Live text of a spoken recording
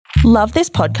Love this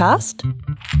podcast?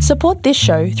 Support this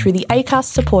show through the Acast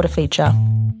supporter feature.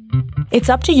 It's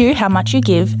up to you how much you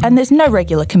give, and there's no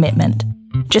regular commitment.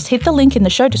 Just hit the link in the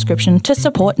show description to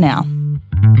support now.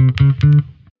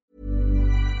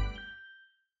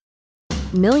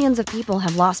 Millions of people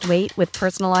have lost weight with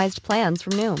personalized plans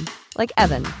from Noom. Like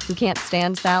Evan, who can't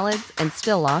stand salads and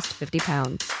still lost 50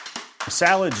 pounds.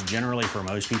 Salads generally for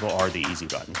most people are the easy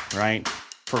button, right?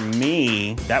 For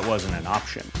me, that wasn't an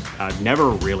option. I never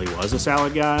really was a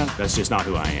salad guy. That's just not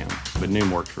who I am. But Noom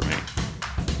worked for me.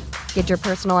 Get your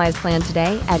personalized plan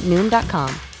today at Noom.com.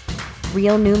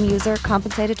 Real Noom user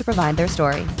compensated to provide their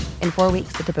story. In 4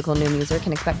 weeks, the typical Noom user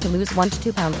can expect to lose 1 to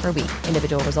 2 pounds per week.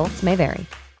 Individual results may vary.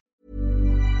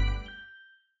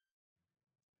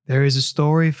 There is a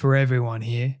story for everyone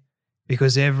here,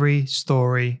 because every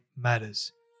story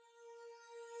matters.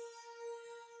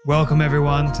 Welcome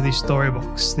everyone to the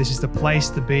Storybox. This is the place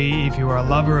to be if you are a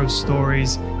lover of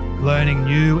stories, learning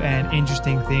new and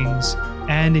interesting things,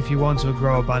 and if you want to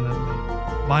grow abundantly.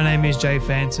 My name is Jay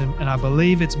Phantom, and I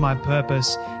believe it's my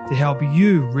purpose to help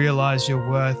you realize your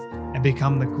worth and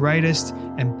become the greatest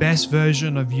and best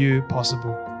version of you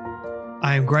possible.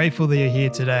 I am grateful that you're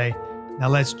here today. Now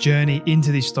let's journey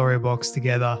into the Storybox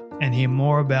together and hear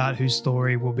more about whose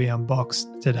story will be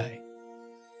unboxed today.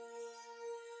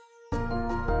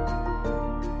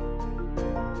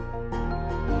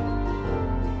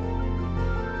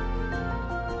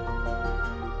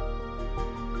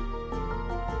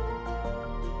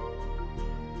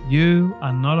 You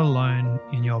are not alone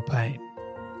in your pain.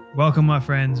 Welcome, my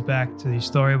friends, back to the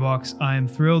Storybox. I am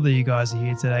thrilled that you guys are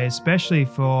here today, especially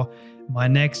for my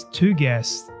next two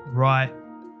guests right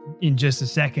in just a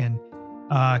second,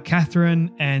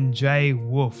 Katherine and Jay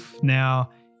Wolf. Now,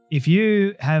 if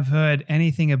you have heard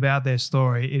anything about their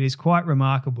story, it is quite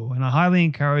remarkable, and I highly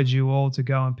encourage you all to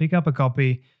go and pick up a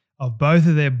copy of both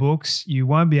of their books. You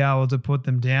won't be able to put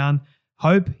them down.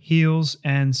 Hope Heals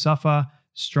and Suffer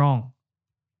Strong.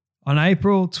 On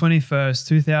April 21st,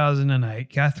 2008,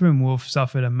 Katherine Wolf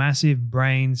suffered a massive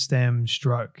brain stem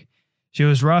stroke. She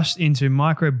was rushed into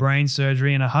microbrain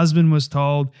surgery, and her husband was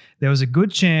told there was a good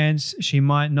chance she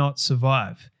might not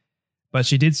survive. But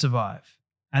she did survive.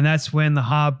 And that's when the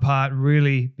hard part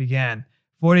really began.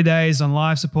 40 days on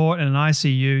life support in an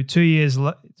ICU,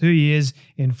 2 years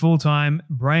in full-time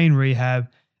brain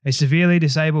rehab, a severely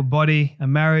disabled body, a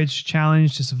marriage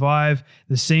challenge to survive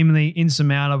the seemingly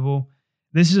insurmountable.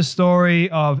 This is a story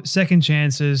of second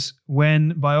chances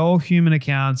when, by all human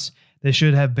accounts, there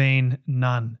should have been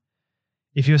none.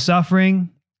 If you're suffering,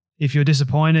 if you're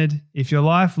disappointed, if your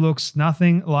life looks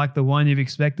nothing like the one you've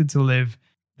expected to live,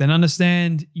 then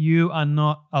understand you are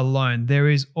not alone. There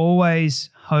is always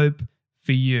hope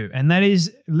for you. And that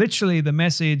is literally the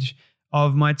message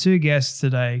of my two guests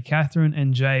today, Katherine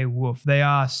and Jay Wolf. They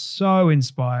are so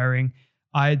inspiring.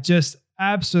 I just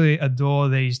absolutely adore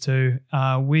these two.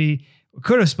 We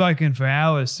could have spoken for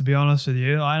hours, to be honest with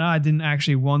you. I didn't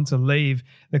actually want to leave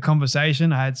the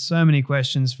conversation. I had so many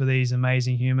questions for these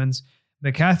amazing humans.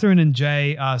 But Katherine and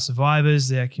Jay are survivors.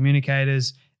 They're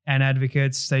communicators and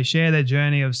advocates. They share their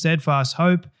journey of steadfast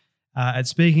hope at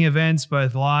speaking events,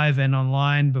 both live and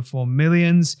online, before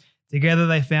millions. Together,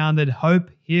 they founded Hope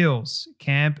Heals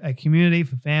Camp, a community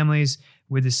for families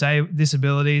with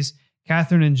disabilities.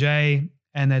 Katherine and Jay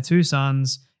and their two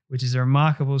sons, which is a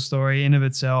remarkable story in of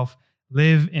itself,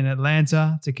 live in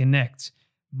Atlanta to connect.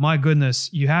 My goodness,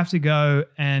 you have to go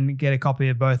and get a copy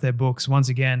of both their books. Once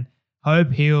again,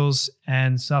 Hope Heals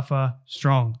and Suffer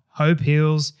Strong. Hope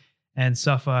Heals and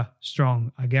Suffer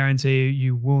Strong. I guarantee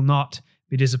you will not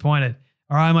be disappointed.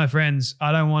 All right, my friends,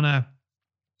 I don't want to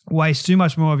waste too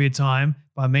much more of your time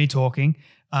by me talking.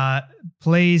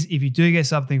 Please, if you do get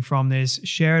something from this,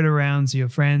 share it around to your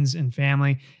friends and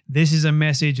family. This is a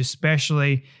message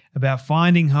especially about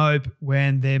finding hope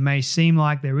when there may seem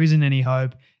like there isn't any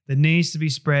hope, that needs to be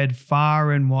spread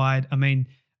far and wide. I mean,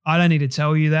 I don't need to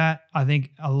tell you that. I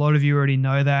think a lot of you already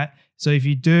know that. So if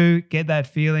you do get that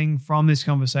feeling from this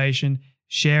conversation,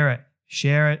 share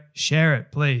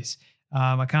it, please.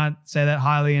 I can't say that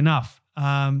highly enough.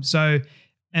 And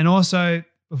also,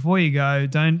 before you go,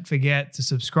 don't forget to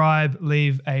subscribe,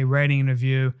 leave a rating and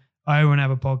review over on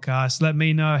Apple Podcasts. Let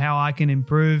me know how I can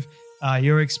improve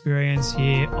your experience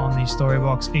here on the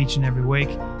Storybox each and every week.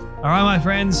 All right, my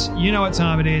friends, you know what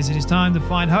time it is. It is time to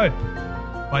find hope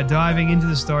by diving into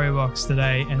the Storybox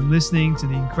today and listening to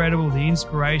the incredible, the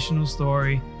inspirational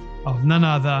story of none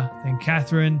other than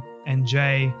Katherine and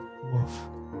Jay Wolf.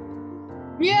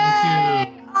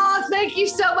 Yay! Oh, thank you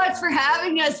so much for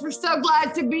having us. We're so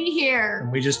glad to be here.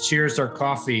 And we just cheers our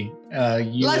coffee.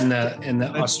 You in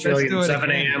the Australian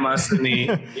 7 a.m., us in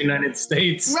the United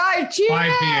States. Right, cheers.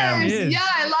 5 p.m. Yeah,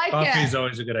 I like Coffee it. is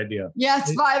always a good idea.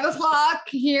 Yes, 5 o'clock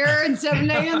here and 7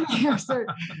 a.m. here. So.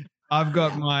 I've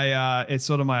got my it's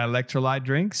sort of my electrolyte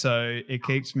drink, so it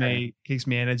keeps me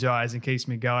energized and keeps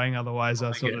me going. Otherwise,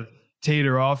 I sort of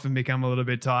teeter off and become a little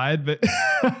bit tired. But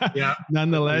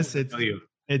nonetheless, it's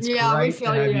great to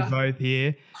have you both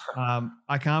here.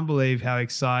 I can't believe how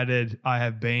excited I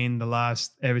have been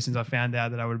ever since I found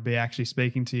out that I would be actually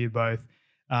speaking to you both.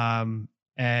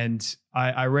 And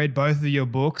I read both of your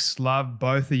books, love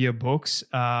both of your books,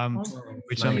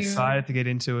 which I'm excited to get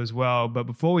into as well. But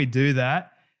before we do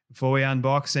that, before we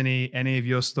unbox any of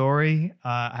your story,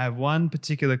 I have one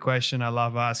particular question I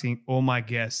love asking all my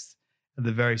guests at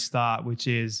the very start, which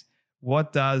is,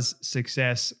 what does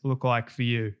success look like for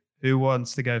you? Who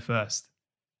wants to go first?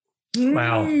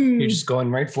 Wow, you're just going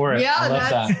right for it. Yeah, I love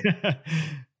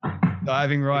that.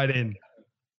 Diving right in.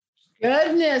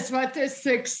 Goodness, what does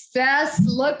success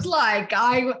look like?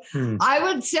 I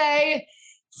would say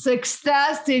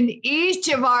success in each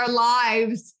of our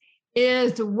lives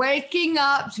is waking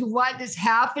up to what is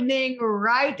happening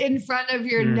right in front of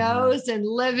your nose and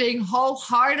living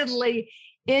wholeheartedly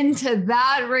into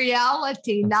that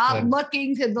reality, not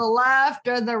looking to the left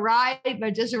or the right,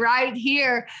 but just right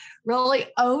here, really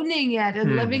owning it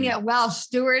and living it well,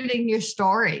 stewarding your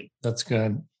story. That's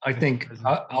good. I think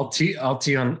I'll tee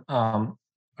on,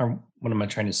 or what am I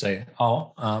trying to say?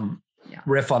 I'll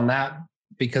riff on that,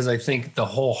 because I think the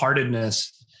wholeheartedness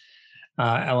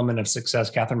element of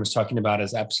success Katherine was talking about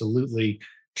is absolutely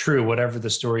true. Whatever the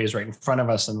story is right in front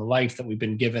of us and the life that we've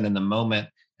been given in the moment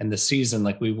and the season,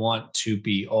 like we want to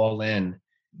be all in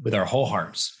with our whole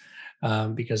hearts,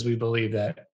 because we believe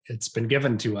that it's been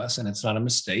given to us and it's not a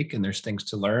mistake, and there's things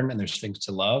to learn and there's things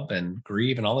to love and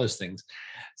grieve and all those things.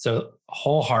 So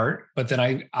whole heart, but then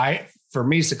I for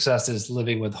me, success is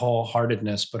living with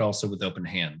wholeheartedness, but also with open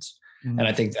hands. And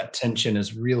I think that tension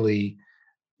is really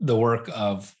the work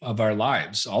of our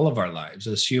lives, all of our lives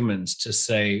as humans, to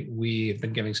say we have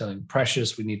been giving something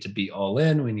precious. We need to be all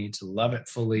in. We need to love it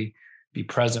fully, be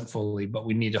present fully, but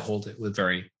we need to hold it with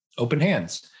very open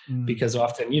hands, because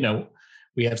often,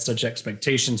 we have such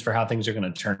expectations for how things are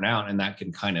going to turn out, and that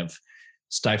can kind of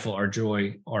stifle our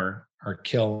joy or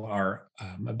kill our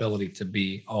ability to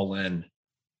be all in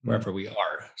wherever we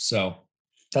are. So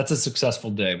that's a successful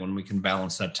day when we can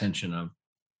balance that tension of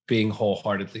being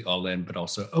wholeheartedly all in, but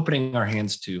also opening our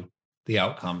hands to the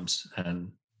outcomes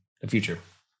and the future.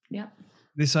 Yeah.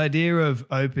 This idea of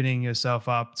opening yourself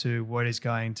up to what is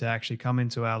going to actually come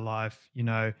into our life,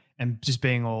 and just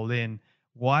being all in.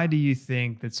 Why do you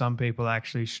think that some people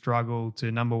actually struggle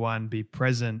to, number one, be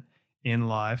present in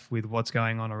life with what's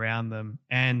going on around them,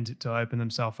 and to open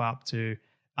themselves up to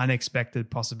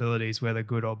unexpected possibilities, whether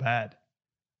good or bad?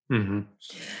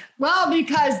 Well,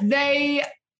 because they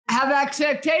have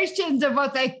expectations of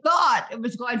what they thought it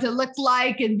was going to look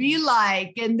like and be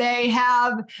like. And they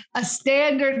have a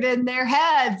standard in their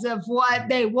heads of what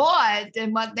they want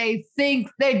and what they think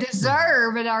they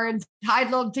deserve and are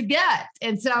entitled to get.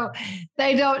 And so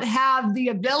they don't have the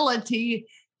ability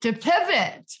to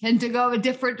pivot and to go a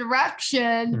different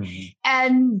direction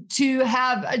and to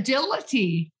have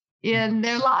agility in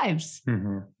their lives.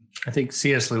 I think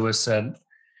C.S. Lewis said,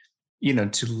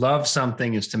 to love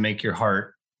something is to make your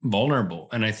heart vulnerable.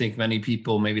 And I think many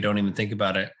people maybe don't even think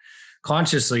about it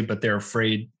consciously, but they're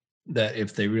afraid that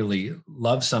if they really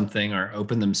love something or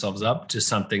open themselves up to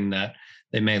something, that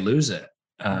they may lose it,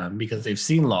 because they've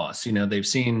seen loss, they've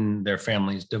seen their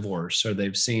families divorce, or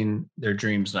they've seen their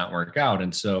dreams not work out.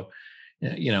 And so,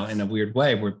 in a weird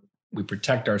way, we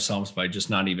protect ourselves by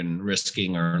just not even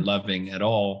risking or loving at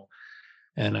all.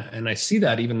 And I see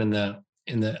that even in the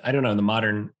I don't know, the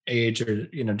modern age, or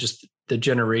just the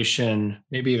generation,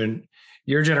 maybe even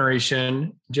your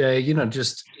generation, Jay,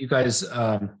 just you guys,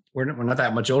 we're not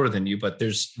that much older than you, but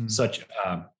there's such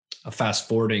a fast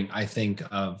forwarding, I think,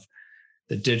 of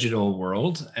the digital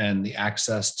world and the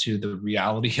access to the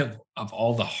reality of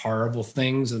all the horrible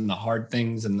things and the hard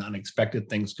things and the unexpected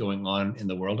things going on in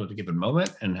the world at a given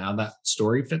moment, and how that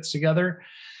story fits together.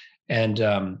 And,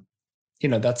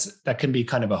 that can be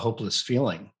kind of a hopeless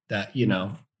feeling that,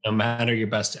 no matter your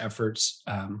best efforts,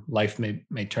 life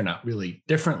may turn out really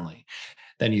differently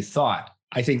than you thought.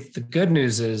 I think the good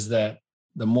news is that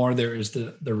the more there is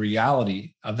the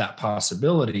reality of that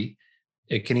possibility,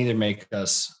 it can either make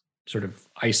us sort of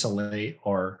isolate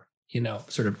or,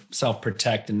 sort of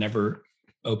self-protect and never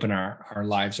open our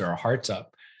lives or our hearts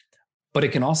up. But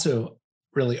it can also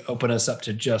really open us up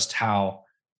to just how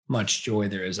much joy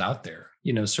there is out there,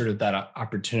 sort of that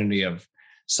opportunity of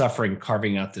suffering,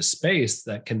 carving out this space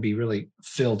that can be really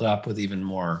filled up with even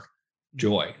more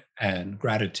joy and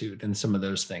gratitude and some of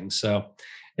those things. So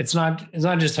it's not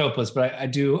just hopeless, but I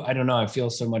don't know. I feel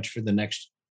so much for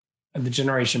the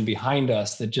generation behind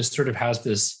us that just sort of has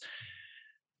this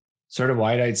sort of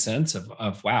wide-eyed sense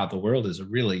of wow, the world is a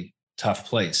really tough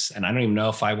place. And I don't even know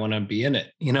if I want to be in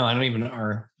it. I don't even,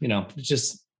 it's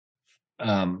just,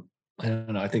 I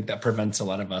don't know. I think that prevents a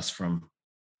lot of us from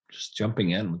just jumping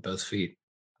in with both feet.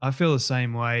 I feel the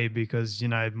same way because,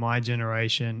 my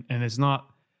generation, and it's not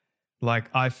like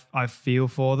I feel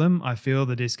for them. I feel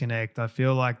the disconnect. I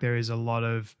feel like there is a lot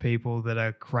of people that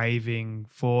are craving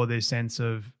for this sense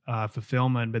of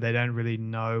fulfillment, but they don't really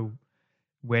know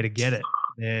where to get it.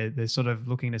 They're sort of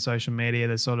looking at social media.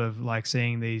 They're sort of like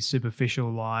seeing these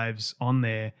superficial lives on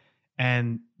there.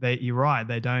 And you're right,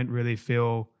 they don't really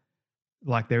feel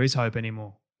like there is hope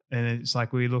anymore. And it's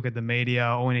like we look at the media,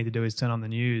 all we need to do is turn on the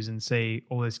news and see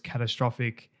all these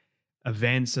catastrophic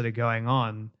events that are going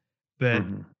on. But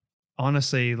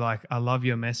honestly, like I love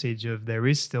your message of there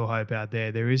is still hope out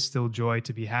there. There is still joy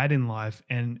to be had in life.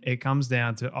 And it comes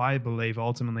down to, I believe,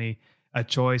 ultimately a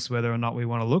choice whether or not we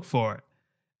want to look for it.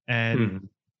 And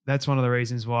that's one of the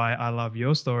reasons why I love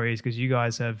your stories, because you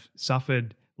guys have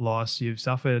suffered loss. You've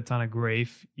suffered a ton of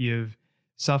grief. You've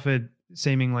suffered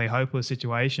seemingly hopeless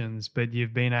situations, but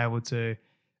you've been able to,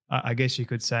 I guess you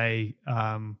could say,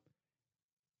 come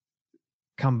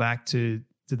back to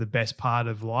the best part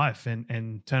of life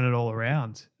and turn it all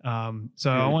around.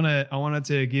 So I wanted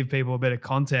to give people a bit of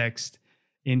context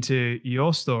into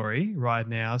your story right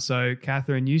now. So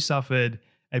Katherine, you suffered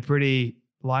a pretty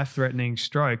life-threatening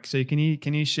stroke. So can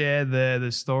you share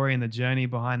the story and the journey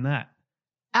behind that?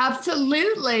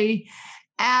 Absolutely.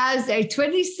 As a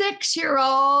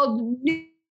 26-year-old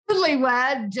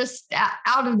newlywed, just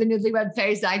out of the newlywed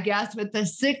phase, I guess, with a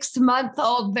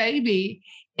 6-month-old baby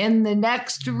in the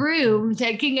next room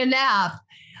taking a nap,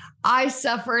 I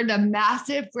suffered a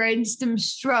massive brainstem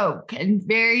stroke and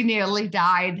very nearly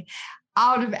died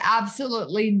out of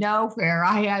absolutely nowhere.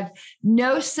 I had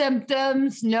no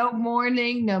symptoms, no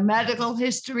warning, no medical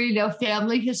history, no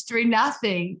family history,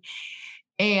 nothing.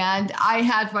 And I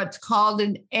had what's called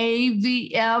an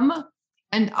AVM,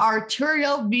 an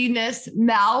arterial venous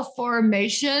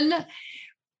malformation,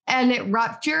 and it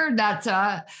ruptured. That's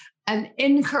an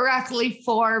incorrectly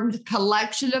formed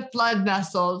collection of blood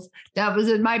vessels that was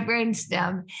in my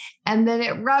brainstem. And then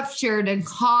it ruptured and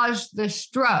caused the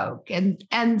stroke. And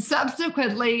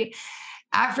subsequently,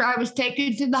 after I was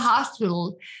taken to the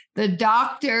hospital, the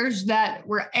doctors that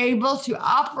were able to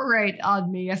operate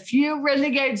on me, a few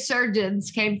renegade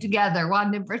surgeons came together,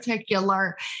 one in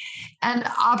particular, and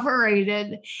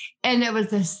operated. And it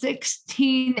was a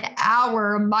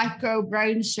 16-hour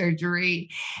microbrain surgery.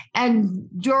 And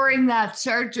during that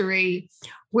surgery,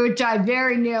 which I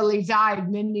very nearly died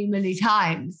many, many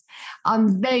times,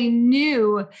 they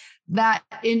knew that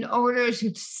in order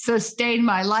to sustain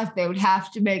my life, they would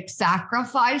have to make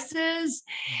sacrifices.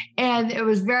 And it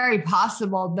was very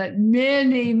possible that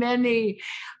many, many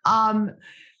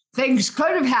things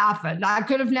could have happened. I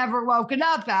could have never woken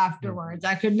up afterwards.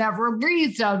 I could never have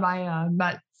breathed on my own.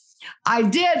 But I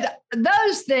did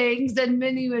those things and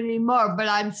many, many more, but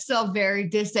I'm still very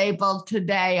disabled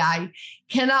today. I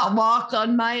cannot walk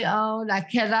on my own. I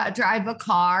cannot drive a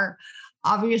car.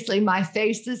 Obviously, my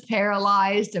face is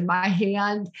paralyzed and my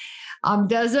hand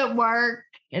doesn't work.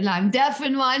 And I'm deaf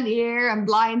in one ear. I'm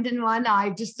blind in one eye,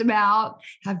 just about,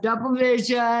 have double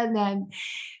vision and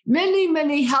many,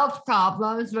 many health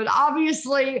problems. But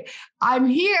obviously, I'm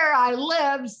here. I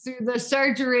lived through the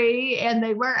surgery and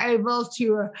they were able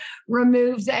to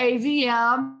remove the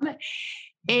AVM.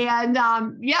 And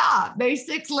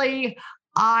basically,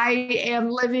 I am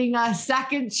living a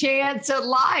second chance at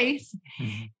life.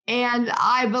 Mm-hmm. And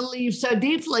I believe so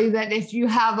deeply that if you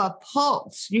have a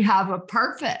pulse, you have a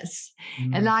purpose.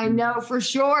 Mm-hmm. And I know for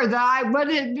sure that I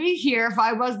wouldn't be here if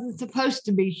I wasn't supposed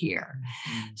to be here.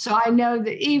 Mm-hmm. So I know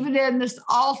that even in this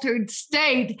altered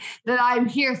state, that I'm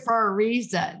here for a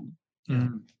reason.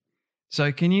 Mm-hmm.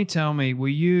 So can you tell me,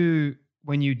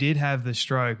 when you did have the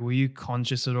stroke, were you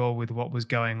conscious at all with what was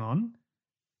going on?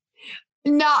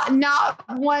 Not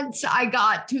once I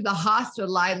got to the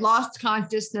hospital. I lost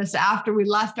consciousness after we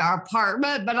left our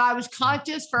apartment, but I was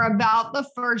conscious for about the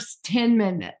first 10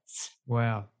 minutes.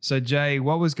 Wow. So Jay,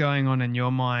 what was going on in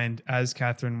your mind as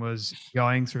Katherine was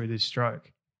going through this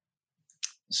stroke?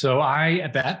 So I,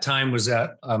 at that time, was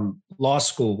at law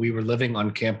school. We were living on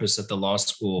campus at the law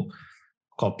school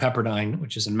called Pepperdine,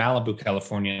 which is in Malibu,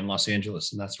 California, in Los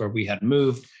Angeles. And that's where we had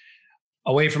moved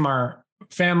away from our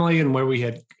family and where we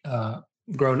had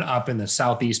grown up in the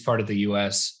southeast part of the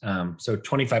US, so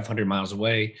 2,500 miles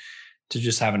away, to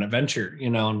just have an adventure,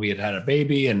 and we had a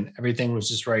baby and everything was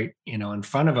just right, in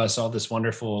front of us, all this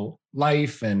wonderful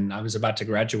life. And I was about to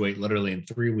graduate literally in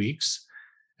 3 weeks.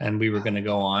 And we were going to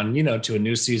go on, to a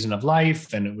new season of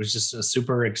life. And it was just a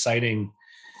super exciting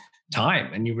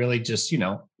time. And you really just,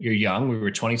 you're young. We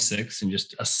were 26 and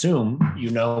just assume,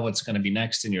 what's going to be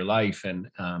next in your life. And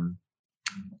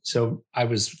so I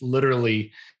was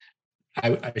literally,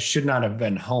 I should not have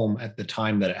been home at the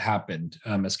time that it happened.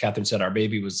 As Katherine said, our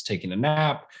baby was taking a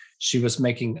nap. She was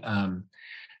making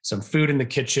some food in the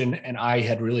kitchen. And I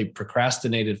had really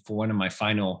procrastinated for one of my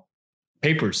final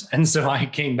papers. And so I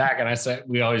came back and I said,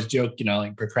 we always joke,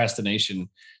 like procrastination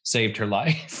saved her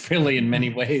life really in many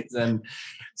ways. And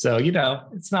so,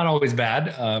 it's not always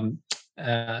bad.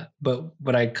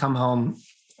 But I come home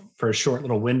for a short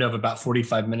little window of about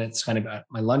 45 minutes, kind of at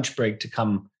my lunch break, to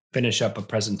come finish up a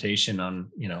presentation on,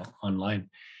 online.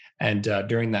 And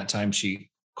during that time,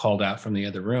 she called out from the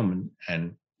other room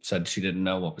and said she didn't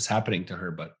know what was happening to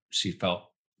her, but she felt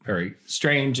very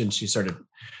strange. And she started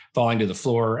falling to the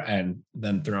floor and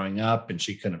then throwing up, and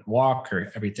she couldn't walk,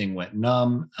 or everything went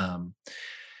numb.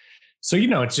 So,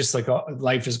 it's just like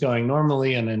life is going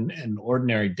normally in an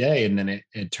ordinary day. And then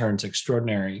it turns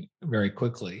extraordinary very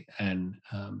quickly. And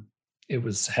it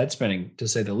was head spinning, to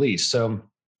say the least. So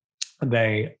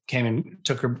they came and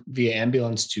took her via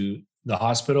ambulance to the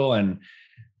hospital. And,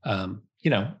 I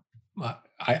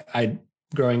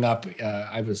growing up,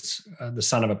 I was the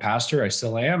son of a pastor. I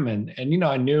still am. And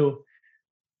I knew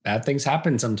bad things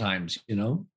happen sometimes,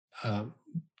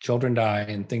 children die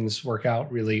and things work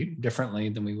out really differently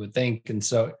than we would think. And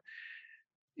so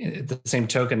at the same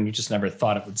token, you just never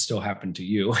thought it would still happen to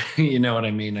you. You know what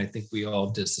I mean? I think we all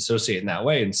disassociate in that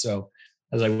way. And so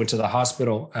as I went to the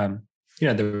hospital,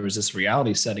 there was this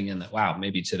reality setting in that, wow,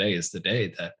 maybe today is the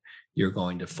day that you're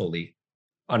going to fully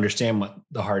understand what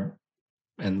the hard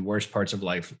and worst parts of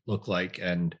life look like.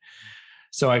 And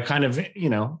so I kind of,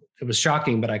 it was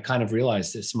shocking, but I kind of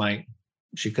realized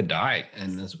she could die.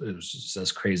 And it was just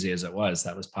as crazy as it was,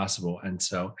 that was possible. And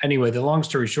so anyway, the long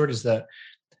story short is that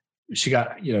she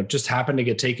got, just happened to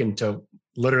get taken to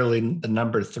literally the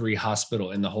number 3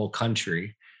 hospital in the whole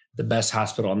country, the best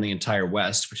hospital in the entire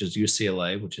West, which is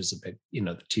UCLA, which is a big,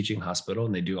 the teaching hospital.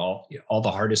 And they do all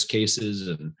the hardest cases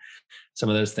and some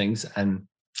of those things. And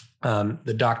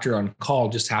the doctor on call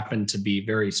just happened to be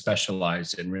very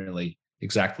specialized in really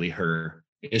exactly her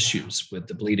issues with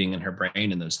the bleeding in her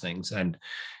brain and those things. And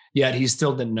yet he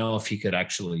still didn't know if he could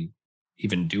actually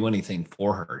even do anything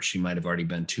for her. She might have already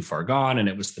been too far gone. And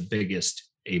it was the biggest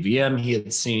AVM he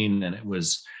had seen. And it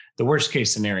was the worst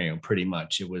case scenario, pretty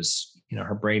much. It was,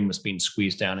 her brain was being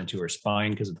squeezed down into her spine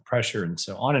because of the pressure, and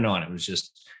so on and on. It was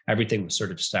just, everything was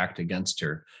sort of stacked against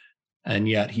her. And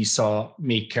yet he saw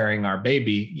me carrying our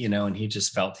baby, and he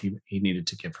just felt he needed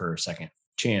to give her a second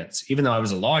chance, even though I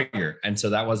was a lawyer. And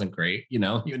so that wasn't great. You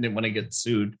didn't want to get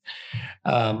sued,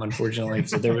 unfortunately.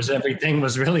 So everything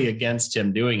was really against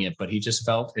him doing it, but he just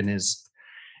felt in his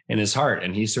heart.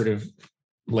 And he sort of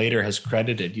later has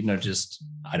credited, just,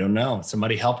 I don't know,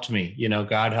 somebody helped me,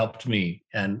 God helped me.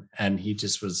 And he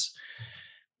just was,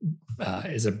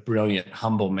 is a brilliant,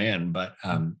 humble man, but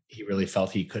he really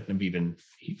felt he couldn't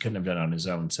have done it on his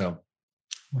own. So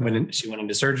when she went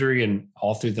into surgery, and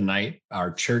all through the night,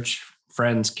 our church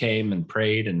friends came and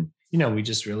prayed, and we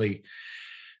just really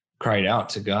cried out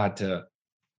to God to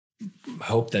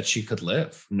hope that she could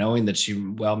live, knowing that she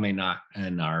well may not,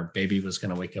 and our baby was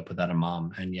going to wake up without a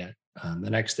mom. And yet the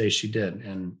next day she did,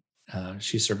 and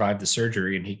she survived the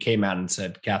surgery. And he came out and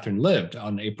said Katherine lived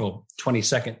on April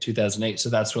 22nd, 2008. So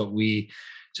that's what we,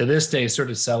 to this day, sort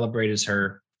of celebrate as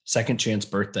her second chance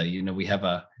birthday. We have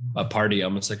a party,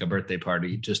 almost like a birthday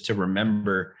party, just to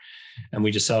remember. And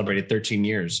we just celebrated 13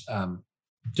 years,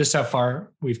 just how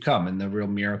far we've come and the real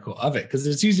miracle of it. Because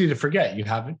it's easy to forget. You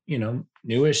have,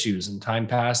 new issues, and time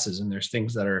passes, and there's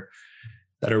things that are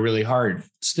really hard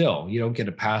still. You don't get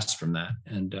a pass from that.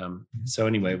 And so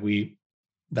anyway,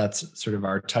 that's sort of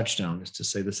our touchstone, is to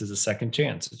say this is a second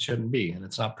chance. It shouldn't be, and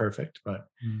it's not perfect, but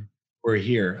we're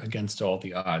here against all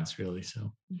the odds, really.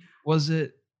 So was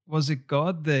it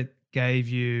God that gave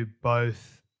you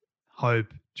both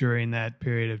hope during that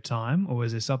period of time, or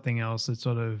was there something else that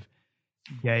sort of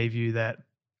gave you that?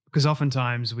 Because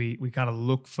oftentimes we kind of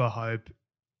look for hope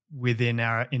within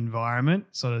our environment.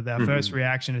 Sort of our first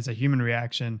reaction is a human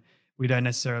reaction. We don't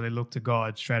necessarily look to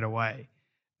God straight away.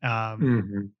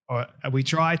 Or we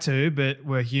try to, but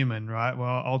we're human, right?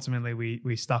 Well, ultimately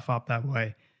we stuff up that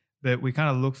way, but we kind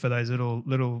of look for those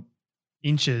little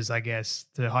inches, I guess,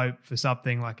 to hope for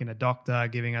something like in a doctor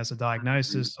giving us a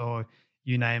diagnosis or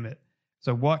you name it.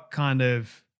 So what kind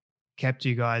of kept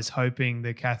you guys hoping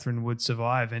that Katherine would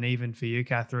survive? And even for you,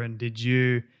 Katherine,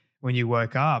 when you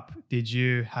woke up, did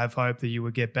you have hope that you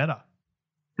would get better?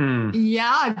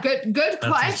 Yeah, good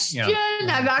question. Yeah.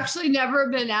 I've actually never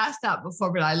been asked that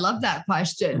before, but I love that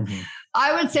question. Mm-hmm.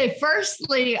 I would say,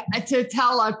 firstly, to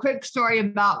tell a quick story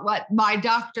about what my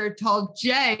doctor told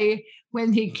Jay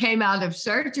when he came out of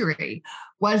surgery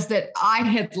was that I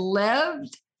had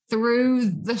lived through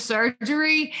the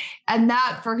surgery, and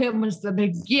that for him was the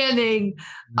beginning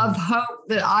of hope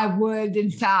that I would, in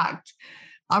fact,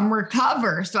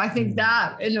 recover. So I think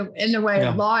that in a way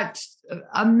launched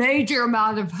a major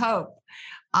amount of hope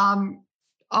on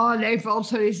April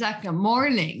 22nd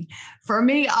morning. For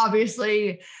me,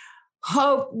 obviously,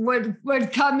 hope would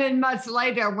come in much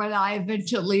later when I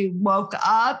eventually woke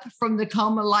up from the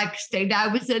coma-like state I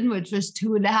was in, which was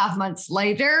 2.5 months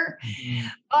later. Mm-hmm.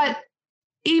 But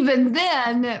even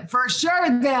then, for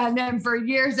sure then, and for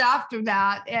years after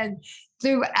that, and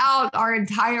throughout our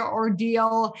entire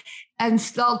ordeal, and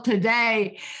still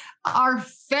today, our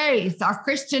faith, our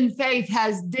Christian faith,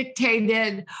 has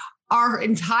dictated our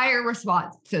entire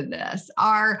response to this.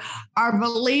 Our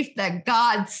belief that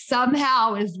God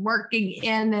somehow is working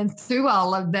in and through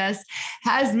all of this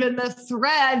has been the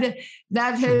thread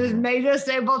that has made us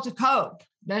able to cope,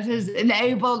 that has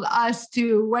enabled us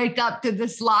to wake up to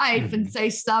this life and say,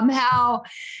 somehow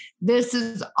this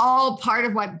is all part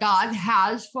of what God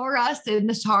has for us in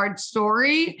this hard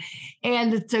story.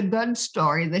 And it's a good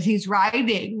story that he's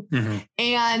writing. Mm-hmm.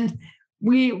 And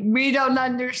we don't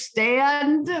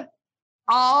understand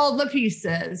all the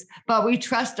pieces, but we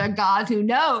trust a God who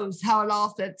knows how it all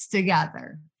fits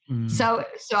together. So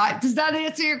does that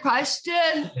answer your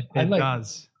question? It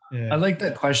does. Yeah. I like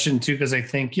that question too, because I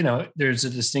think, there's a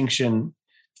distinction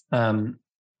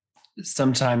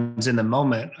sometimes in the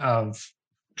moment of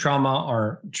trauma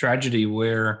or tragedy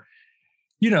where,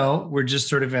 we're just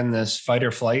sort of in this fight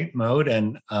or flight mode.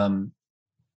 And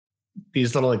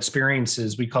these little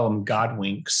experiences, we call them God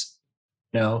winks.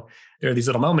 There are these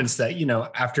little moments that,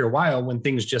 after a while, when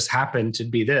things just happen to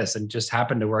be this and just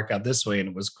happened to work out this way, and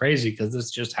it was crazy because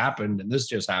this just happened and this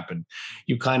just happened,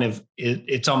 you kind of,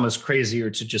 it's almost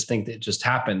crazier to just think that it just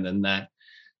happened than that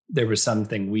there was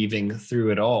something weaving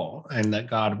through it all, and that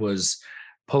God was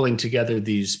pulling together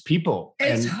these people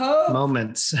and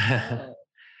moments.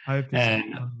 Hope is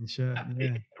and sure.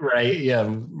 Yeah. Right. Yeah.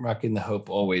 I'm rocking the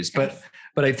hope always. But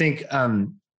I think,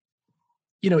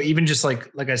 even just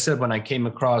like I said, when I came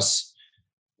across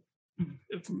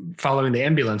following the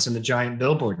ambulance and the giant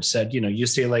billboard said,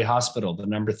 UCLA hospital, the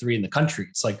number 3 in the country.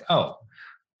 It's like, oh,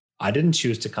 I didn't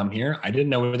choose to come here. I didn't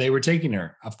know where they were taking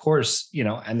her. Of course,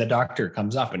 and the doctor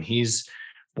comes up and he's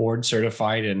board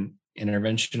certified in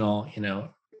interventional,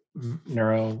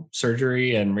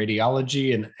 neurosurgery and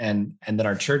radiology. And then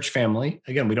our church family,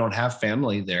 again, we don't have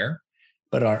family there,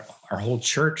 but our whole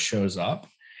church shows up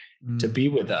to be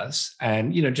with us.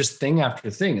 And, just thing after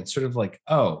thing, it's sort of like,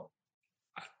 oh,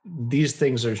 these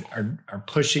things are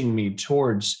pushing me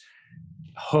towards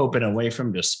hope and away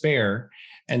from despair.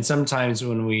 And sometimes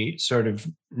when we sort of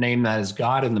name that as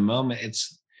God in the moment,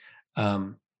 it's,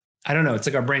 I don't know, it's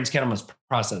like our brains can't almost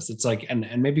process. It's like,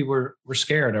 and maybe we're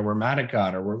scared or we're mad at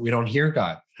God or we don't hear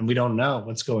God and we don't know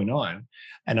what's going on.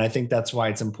 And I think that's why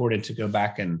it's important to go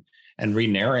back and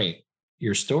re-narrate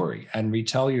your story and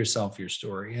retell yourself your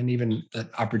story. And even the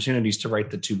opportunities to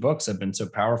write the 2 books have been so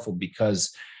powerful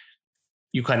because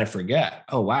you kind of forget,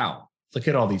 oh, wow, look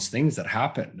at all these things that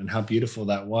happened and how beautiful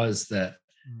that was that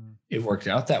it worked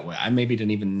out that way. I maybe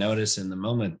didn't even notice in the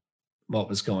moment what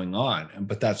was going on,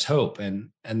 but that's hope.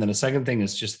 And then the second thing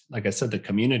is just, like I said, the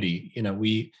community, it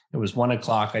was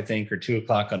 1:00, I think, or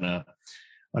 2:00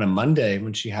 on a Monday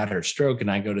when she had her stroke, and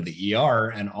I go to the ER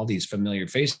and all these familiar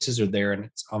faces are there. And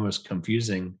it's almost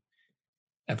confusing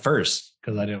at first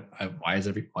because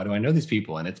why do I know these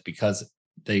people? And it's because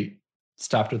they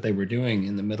stopped what they were doing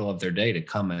in the middle of their day to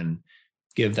come and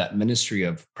give that ministry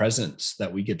of presence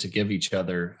that we get to give each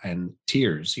other, and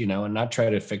tears, and not try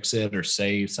to fix it or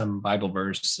say some Bible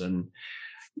verse and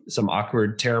some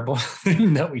awkward, terrible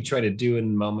thing that we try to do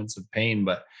in moments of pain,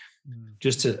 but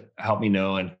just to help me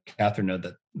know and Katherine know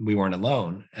that we weren't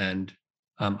alone. And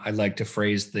I like to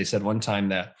phrase, they said one time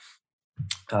that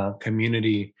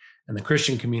community and the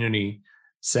Christian community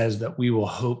says that we will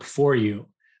hope for you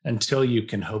until you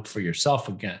can hope for yourself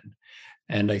again.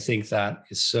 And I think that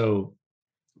is so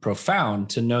profound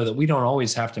to know that we don't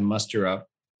always have to muster up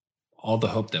all the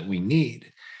hope that we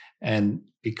need. And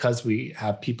because we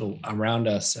have people around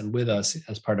us and with us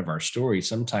as part of our story,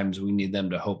 sometimes we need them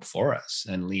to hope for us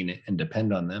and lean and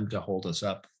depend on them to hold us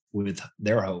up with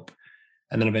their hope.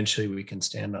 And then eventually we can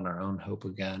stand on our own hope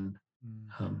again,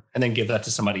 and then give that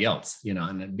to somebody else,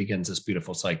 and it begins this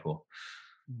beautiful cycle.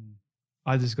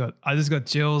 I just got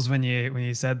chills when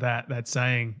you said that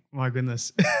saying. My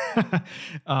goodness.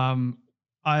 I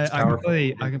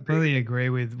completely agree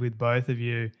with both of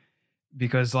you,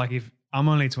 because like, if I'm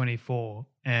only 24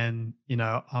 and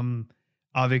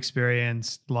I've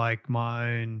experienced like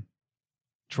my own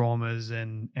traumas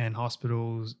and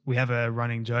hospitals. We have a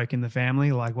running joke in the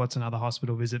family, like, what's another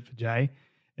hospital visit for Jay?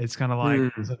 It's kind of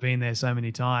like, I've been there so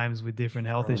many times with different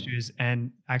health issues.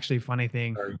 And actually, funny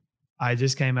thing, I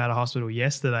just came out of hospital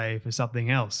yesterday for something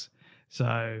else.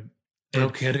 So no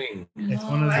kidding. It's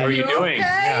one of How are you doing? Okay?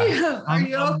 Yeah. Are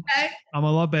you okay? I'm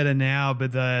a lot better now,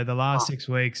 but the last 6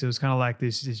 weeks, it was kind of like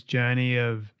this journey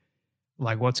of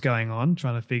like, what's going on,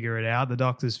 trying to figure it out. The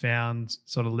doctors found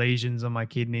sort of lesions on my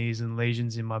kidneys and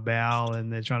lesions in my bowel,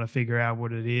 and they're trying to figure out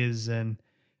what it is.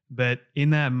 But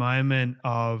in that moment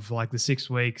of like the 6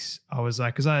 weeks, I was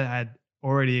like, because I had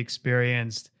already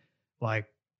experienced like,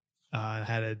 I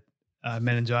had a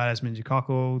meningitis,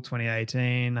 meningococcal,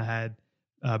 2018. I had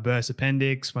a burst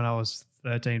appendix when I was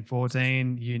 13,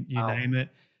 14, you name it.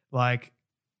 Like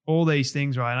all these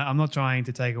things, right? I'm not trying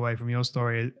to take away from your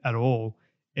story at all.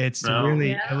 It's to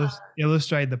really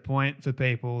illustrate the point for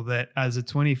people that as a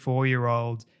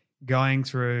 24-year-old going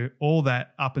through all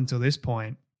that up until this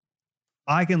point,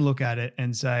 I can look at it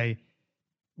and say,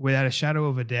 without a shadow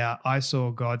of a doubt, I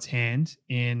saw God's hand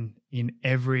in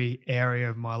every area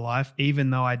of my life, even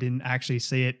though I didn't actually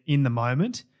see it in the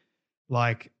moment.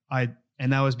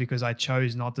 And that was because I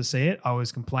chose not to see it. I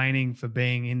was complaining for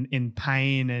being in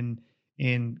pain and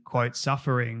in, quote,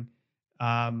 suffering.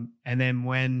 And then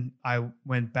when I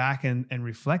went back and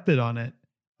reflected on it,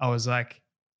 I was like,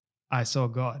 I saw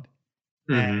God.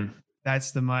 And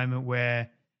that's the moment where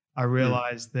I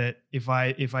realized that if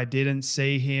I didn't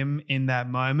see him in that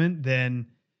moment, then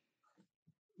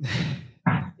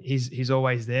he's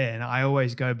always there. And I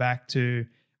always go back to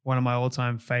one of my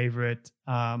all-time favorite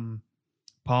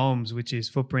poems, which is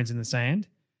Footprints in the Sand,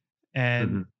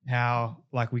 and how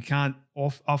like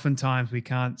oftentimes we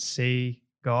can't see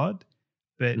God,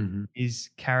 but he's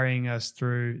carrying us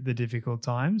through the difficult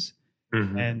times.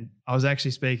 And I was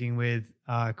actually speaking with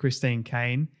Christine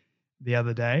Kane the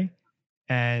other day,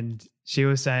 and she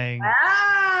was saying,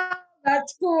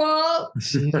 that's cool.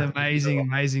 She's an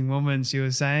amazing woman. She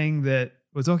was saying that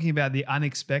we're talking about the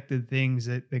unexpected things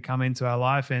that come into our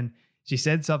life. And she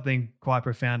said something quite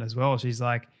profound as well. She's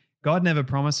like, God never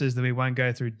promises that we won't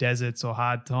go through deserts or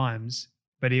hard times,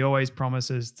 but he always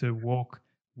promises to walk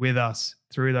with us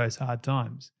through those hard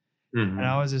times. And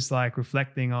I was just like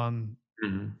reflecting on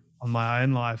my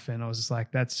own life. And I was just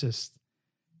like, that's just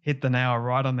hit the nail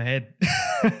right on the head.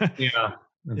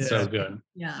 That's so good.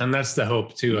 Yeah. And that's the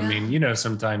hope too. I mean,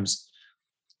 sometimes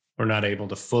we're not able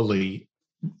to fully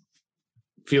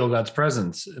feel God's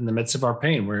presence in the midst of our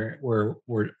pain. We're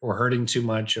hurting too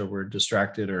much, or we're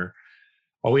distracted, or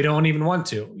we don't even want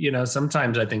to.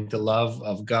 Sometimes I think the love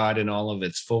of God in all of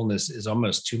its fullness is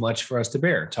almost too much for us to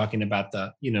bear. Talking about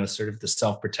the, sort of the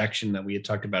self-protection that we had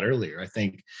talked about earlier. I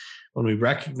think when we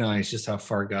recognize just how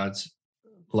far God's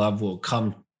love will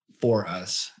come for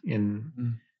us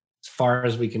as far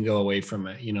as we can go away from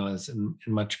it, as in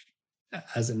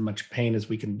much pain as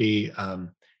we can be,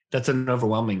 that's an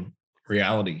overwhelming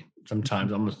reality,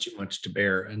 sometimes almost too much to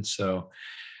bear. And so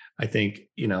I think,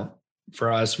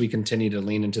 for us, we continue to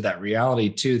lean into that reality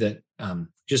too, that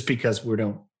just because we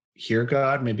don't hear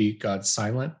God, maybe God's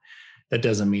silent, that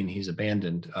doesn't mean he's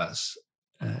abandoned us.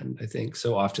 And I think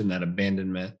so often that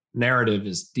abandonment narrative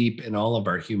is deep in all of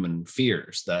our human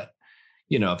fears, that,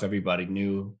 if everybody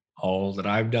knew all that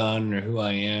I've done or who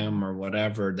I am or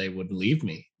whatever, they would leave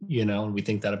me, and we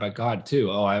think that about God too.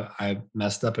 Oh, I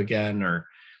messed up again, or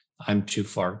I'm too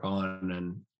far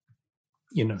gone.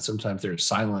 And, sometimes there's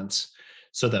silence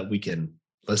so that we can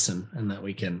listen and that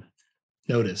we can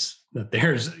notice that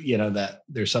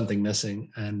there's something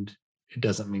missing, and it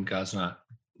doesn't mean God's not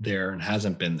there and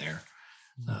hasn't been there.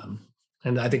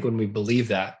 And I think when we believe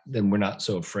that, then we're not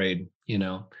so afraid,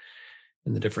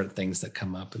 in the different things that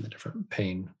come up and the different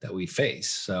pain that we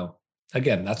face. So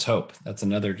again, that's hope. That's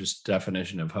another just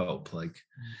definition of hope, like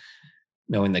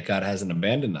knowing that God hasn't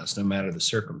abandoned us no matter the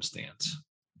circumstance.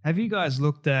 Have you guys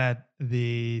looked at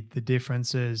the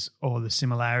differences or the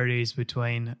similarities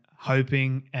between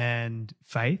hoping and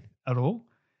faith at all?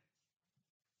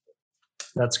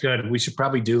 That's good. We should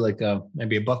probably do like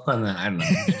maybe a book on that. I don't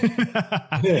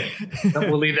know.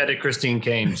 We'll leave that to Christine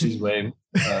Kane. She's way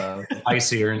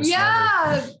icier and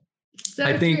smarter. So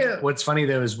I think true. what's funny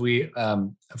though is a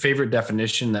favorite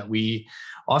definition that we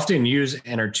often use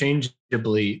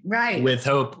interchangeably with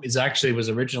hope was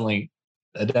originally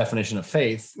a definition of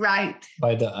faith by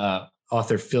the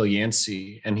author Phil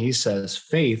Yancey. And he says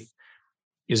faith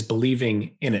is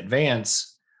believing in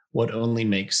advance what only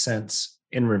makes sense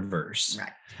in reverse.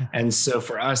 Right. And so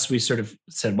for us, we sort of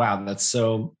said, wow, that's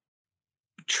so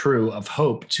true of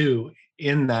hope too,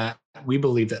 in that we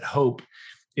believe that hope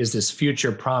is this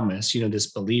future promise,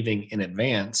 this believing in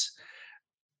advance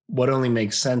what only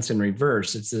makes sense in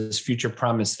reverse. It's this future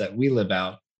promise that we live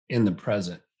out in the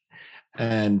present.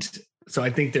 And so I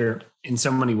think they're, in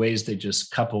so many ways, they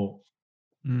just couple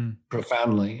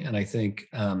profoundly. And I think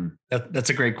that's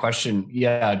a great question.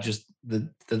 Yeah, just the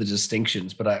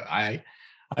distinctions, but I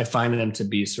find them to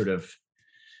be sort of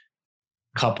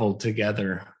coupled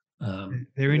together. They're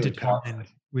really intertwined powerfully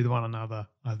with one another,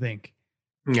 I think.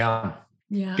 Yeah.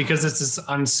 Because it's this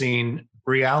unseen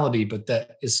reality, but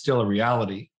that is still a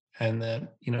reality. And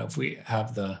that, if we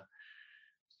have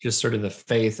just sort of the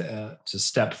faith to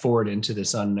step forward into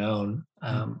this unknown,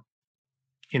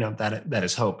 that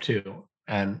is hope too.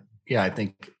 And I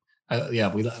think,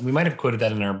 we might have quoted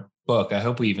that in our book. I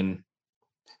hope we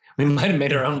might have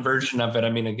made our own version of it. I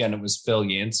mean, again, it was Phil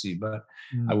Yancey, but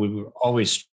we were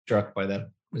always struck by that. It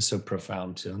was so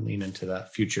profound to lean into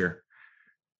that future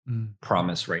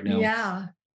promise right now. Yeah.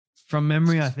 From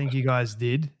memory, I think you guys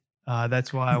did.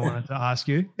 That's why I wanted to ask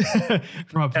you. I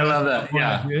love that.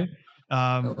 Yeah.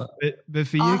 But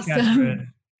for you,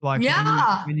 Katherine, like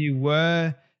when you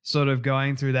were sort of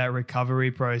going through that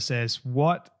recovery process,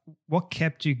 what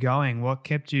kept you going? What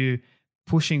kept you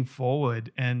pushing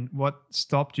forward, and what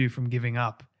stopped you from giving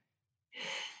up?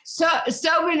 So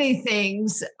many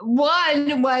things.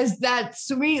 One was that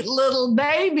sweet little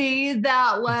baby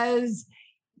that was,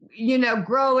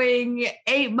 growing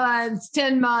 8 months,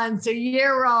 10 months, a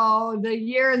year old, a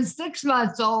year and 6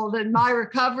 months old. And my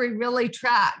recovery really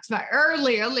tracks. My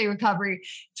early recovery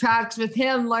tracks with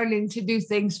him learning to do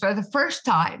things for the first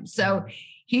time. So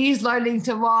he's learning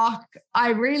to walk,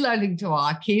 I'm relearning to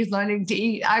walk. He's learning to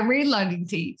eat, I'm relearning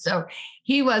to eat. So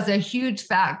he was a huge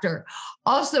factor.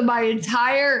 Also, my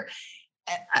entire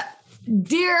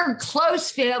dear close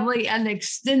family and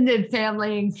extended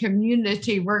family and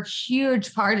community were a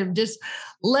huge part of just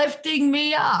lifting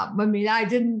me up. I mean, I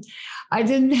didn't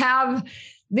have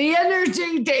the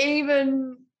energy to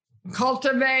even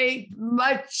cultivate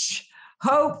much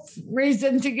hope,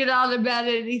 reason to get out of bed,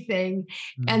 anything.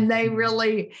 And they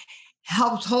really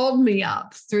helped hold me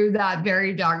up through that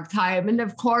very dark time. And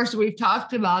of course, we've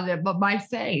talked about it, but my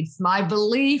faith, my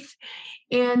belief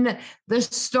in the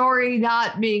story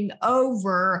not being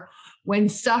over when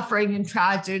suffering and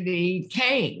tragedy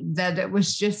came, that it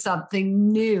was just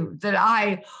something new that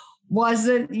I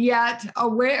wasn't yet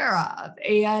aware of.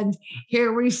 And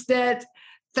here we sit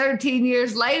 13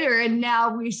 years later, and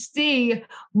now we see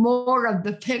more of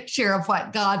the picture of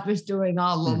what God was doing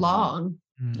all along.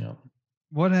 Yeah.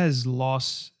 What has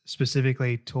loss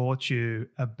specifically taught you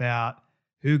about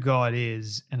who God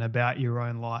is and about your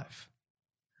own life?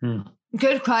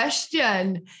 Good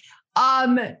question.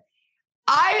 I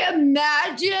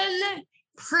imagine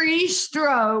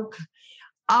pre-stroke,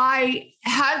 I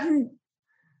hadn't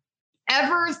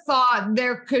ever thought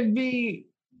there could be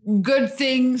good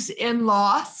things in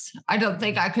loss. I don't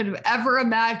think I could have ever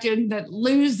imagined that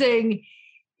losing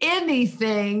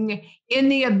anything,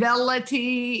 any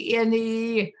ability,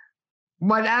 any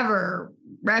whatever,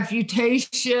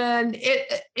 reputation,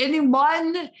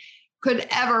 anyone could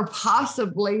ever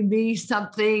possibly be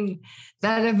something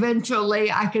that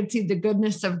eventually I could see the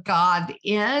goodness of God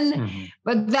in.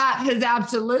 But that has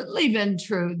absolutely been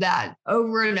true, that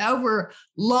over and over,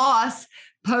 loss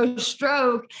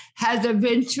post-stroke has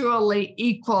eventually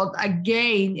equaled a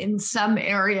gain in some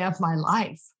area of my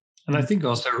life. And I think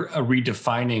also a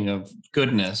redefining of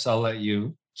goodness. I'll let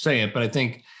you say it, but I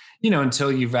think,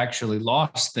 until you've actually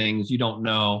lost things, you don't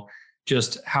know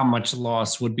just how much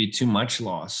loss would be too much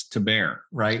loss to bear,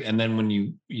 right? And then when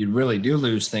you really do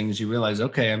lose things, you realize,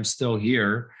 okay, I'm still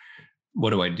here.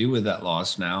 What do I do with that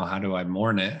loss now? How do I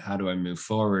mourn it? How do I move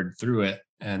forward through it?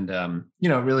 And, it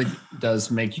really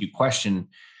does make you question,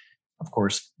 of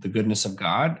course, the goodness of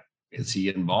God. Is he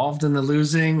involved in the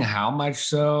losing? How much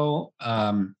so?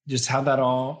 Just how that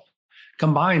all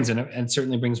combines, and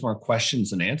certainly brings more questions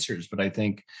than answers. But I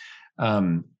think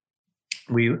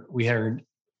we heard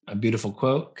a beautiful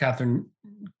quote. Katherine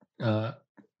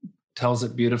tells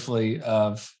it beautifully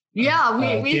of Yeah,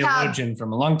 we have theologian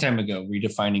from a long time ago,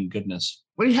 redefining goodness.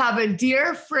 We have a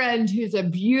dear friend who's a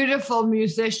beautiful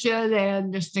musician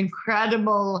and just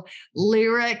incredible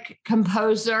lyric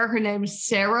composer. Her name is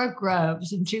Sarah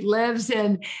Groves, and she lives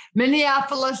in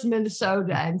Minneapolis,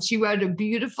 Minnesota. And she wrote a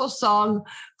beautiful song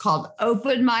called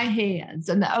Open My Hands.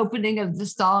 And the opening of the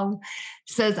song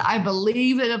says, I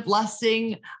believe in a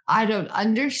blessing I don't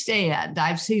understand.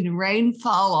 I've seen rain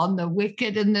fall on the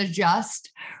wicked and the just.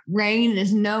 Rain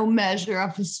is no measure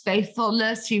of his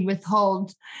faithfulness. He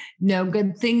withholds no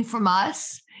good thing from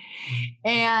us.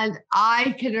 And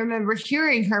I can remember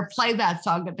hearing her play that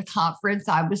song at the conference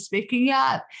I was speaking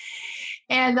at.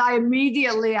 And I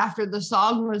immediately, after the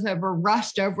song was over,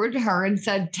 rushed over to her and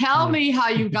said, tell me how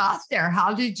you got there.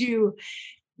 How did you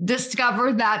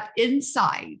discover that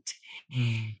insight?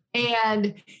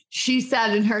 And she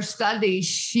said in her study,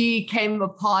 she came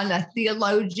upon a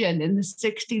theologian in the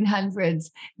 1600s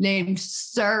named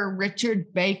Sir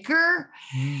Richard Baker,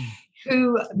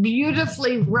 who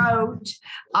beautifully wrote,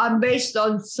 based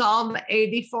on Psalm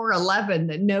 84:11,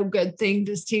 that no good thing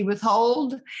does he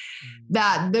withhold,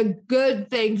 that the good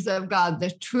things of God,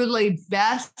 the truly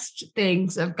best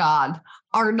things of God,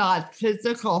 are not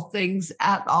physical things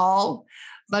at all,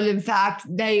 but in fact,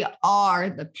 they are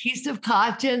the peace of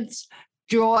conscience,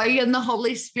 joy in the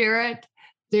Holy Spirit,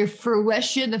 the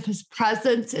fruition of his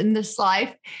presence in this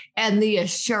life, and the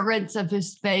assurance of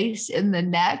his face in the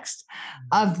next.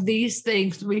 Of these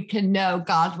things, we can know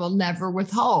God will never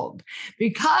withhold,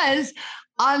 because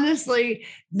honestly,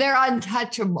 they're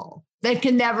untouchable. They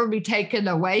can never be taken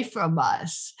away from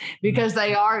us because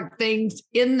they aren't things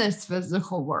in this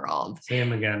physical world. Say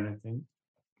him again, I think.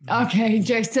 Okay,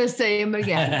 just to say him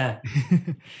again.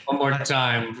 One more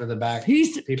time for the back.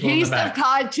 Peace of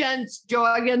conscience,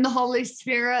 joy in the Holy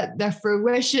Spirit, the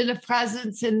fruition of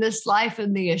presence in this life,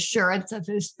 and the assurance of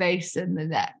his face in the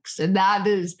next. And that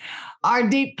is our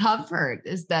deep comfort,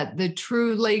 is that the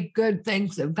truly good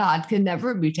things of God can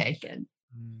never be taken.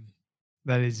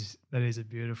 That is a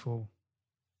beautiful,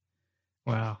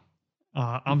 wow.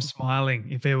 I'm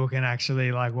smiling. If people can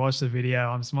actually like watch the video,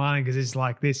 I'm smiling because it's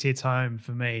like this hits home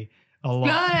for me a lot.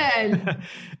 Good.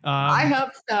 I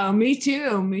hope so. Me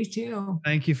too.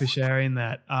 Thank you for sharing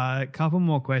that. A couple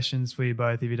more questions for you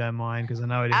both, if you don't mind, because I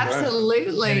know it is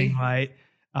absolutely getting late.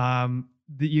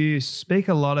 You speak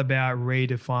a lot about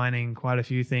redefining quite a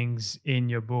few things in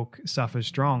your book, Suffer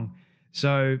Strong.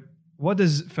 So what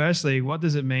does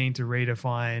it mean to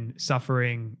redefine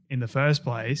suffering in the first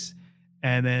place?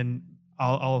 And then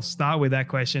I'll start with that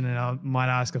question, and I might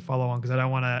ask a follow-on because I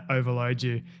don't want to overload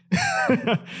you.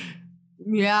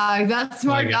 Yeah, that's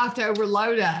smart not to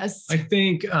overload us. I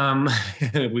think we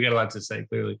got a lot to say,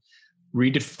 clearly.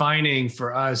 Redefining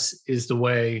for us is the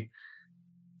way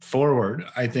forward.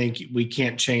 I think we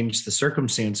can't change the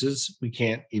circumstances. We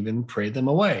can't even pray them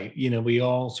away. We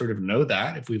all sort of know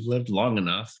that if we've lived long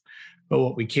enough. But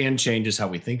what we can change is how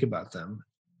we think about them.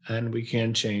 And we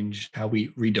can change how we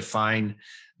redefine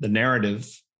the narrative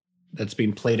that's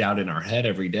being played out in our head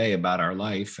every day about our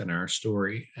life and our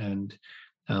story, and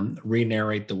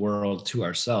re-narrate the world to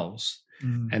ourselves.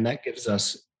 And that gives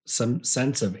us some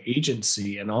sense of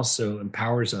agency and also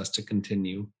empowers us to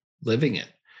continue living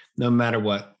it, no matter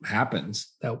what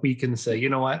happens, that we can say, you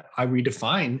know what, I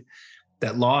redefine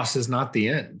that loss is not the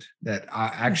end, that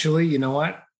actually, you know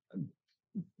what,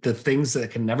 the things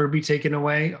that can never be taken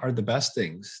away are the best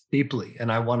things deeply.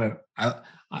 And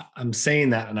I'm saying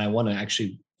that, and I want to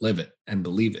actually live it and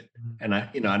believe it. And I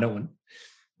don't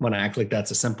want to act like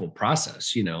that's a simple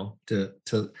process,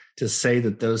 to say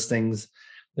that those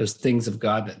things of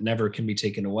God that never can be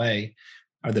taken away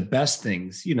are the best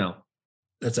things.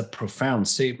 That's a profound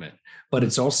statement, but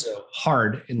it's also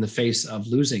hard in the face of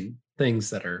losing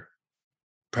things that are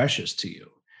precious to you.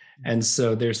 And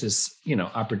so there's this,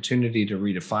 opportunity to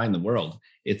redefine the world.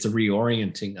 It's a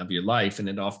reorienting of your life, and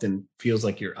it often feels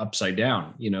like you're upside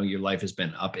down. Your life has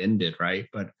been upended, right?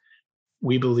 But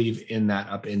we believe in that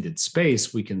upended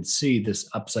space, we can see this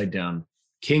upside down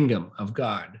kingdom of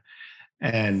God.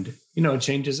 And, it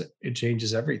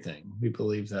changes everything. We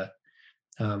believe that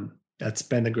that's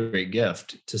been a great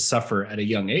gift to suffer at a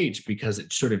young age, because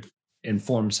it sort of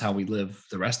informs how we live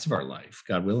the rest of our life.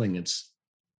 God willing,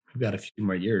 we've got a few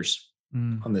more years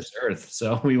on this earth.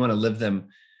 So we want to live them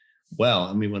well,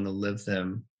 and we want to live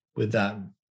them with that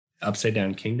upside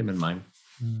down kingdom in mind.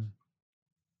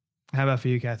 How about for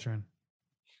you, Katherine?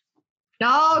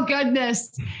 Oh,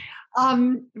 goodness.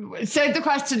 Say the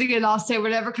question again. I'll say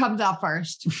whatever comes out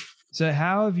first. So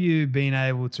how have you been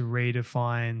able to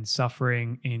redefine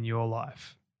suffering in your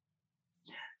life?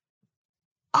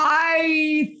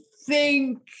 I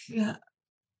think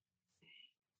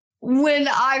when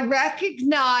I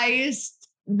recognized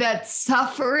that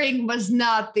suffering was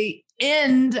not the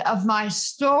end of my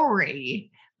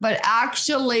story, but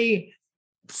actually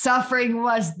suffering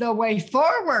was the way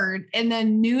forward in a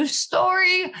new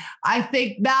story, I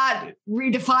think that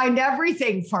redefined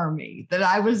everything for me, that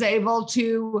I was able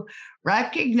to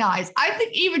recognize. I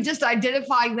think even just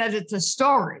identifying that it's a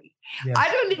story. Yeah. I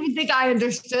don't even think I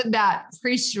understood that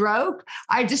pre-stroke.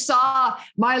 I just saw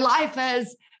my life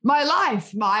as my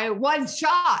life, my one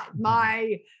shot,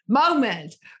 my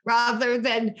moment, rather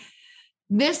than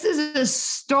this is a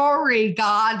story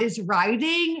God is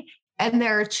writing, and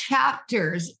there are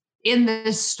chapters in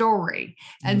this story.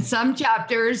 And some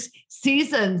chapters,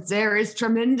 seasons, there is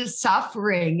tremendous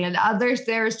suffering, and others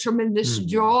there is tremendous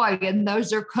joy, and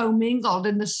those are commingled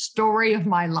in the story of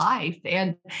my life.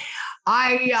 And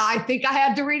I think I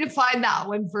had to redefine that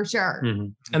one for sure.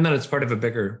 And then it's part of a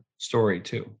bigger story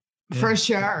too. For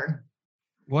sure.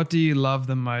 What do you love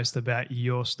the most about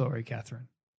your story, Katherine?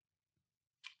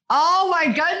 Oh my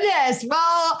goodness.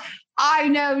 Well, I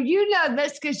know you know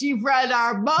this because you've read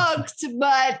our books,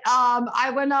 but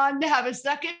I went on to have a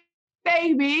second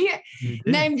baby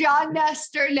named John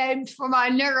Nestor, named for my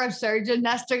neurosurgeon,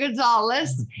 Nestor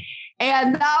Gonzalez.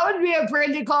 And that would be a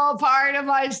pretty cool part of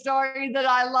my story that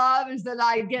I love, is that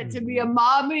I get to be a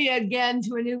mommy again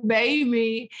to a new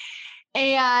baby.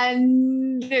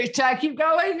 And should I keep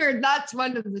going, or that's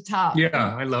one of the top?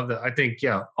 Yeah, I love that. I think,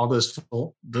 all those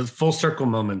the full circle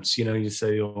moments, you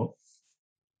say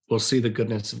we'll see the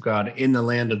goodness of God in the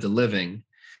land of the living.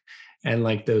 And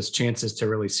like those chances to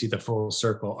really see the full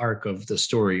circle arc of the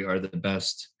story are the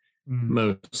best,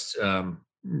 most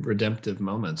redemptive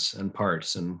moments and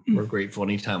parts. And we're grateful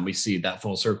anytime we see that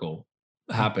full circle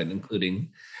happen, including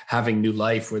having new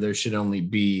life where there should only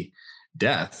be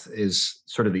death, is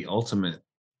sort of the ultimate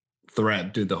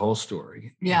thread through the whole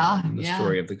story. The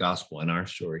story of the gospel and our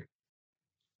story.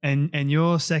 And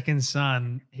your second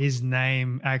son, his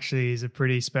name actually is a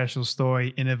pretty special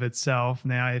story in of itself.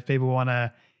 Now, if people want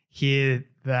to hear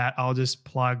that, I'll just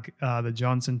plug the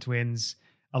Johnson twins,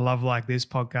 A Love Like This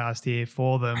podcast here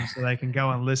for them, so they can go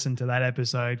and listen to that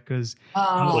episode, because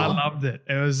I loved it.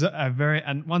 It was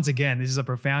and once again, this is a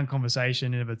profound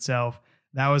conversation in of itself.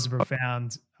 That was a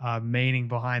profound meaning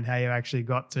behind how you actually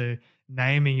got to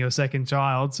naming your second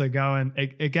child. So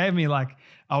it gave me, like,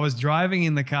 I was driving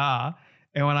in the car,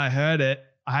 and when I heard it,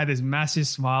 I had this massive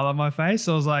smile on my face.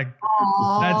 I was like,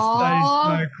 that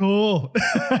is so cool.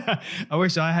 I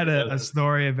wish I had a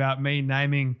story about me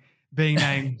being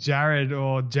named Jared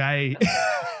or Jay.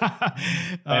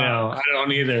 I know. I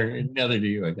don't either. Neither do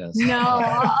you, I guess. No,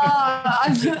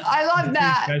 I love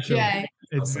that, Jay.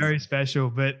 It's very special.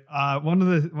 But one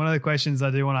of the questions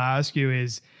I do want to ask you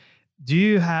is, do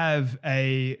you have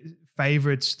a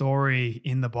favorite story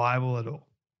in the Bible at all?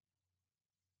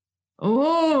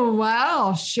 Oh,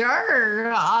 wow.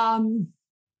 Sure.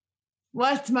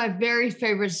 What's my very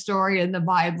favorite story in the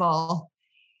Bible?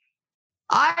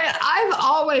 I've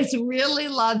always really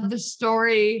loved the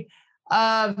story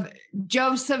of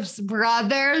Joseph's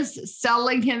brothers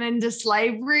selling him into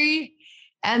slavery.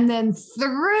 And then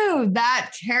through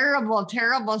that terrible,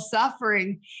 terrible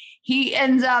suffering, he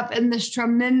ends up in this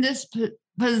tremendous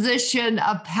position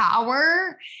of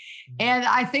power. And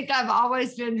I think I've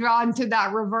always been drawn to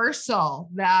that reversal,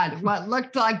 that what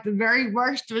looked like the very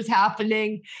worst was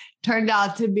happening turned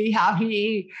out to be how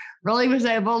he really was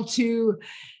able to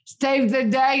save the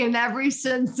day in every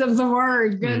sense of the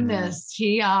word. Goodness.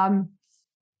 He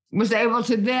was able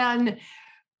to then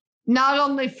not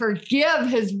only forgive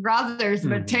his brothers,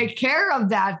 but take care of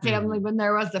that family when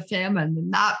there was a famine.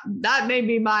 And that may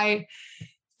be my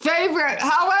favorite.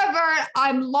 However,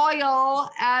 I'm loyal,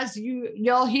 as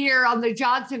you'll hear on the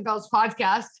Johnson Girls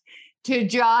podcast, to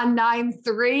John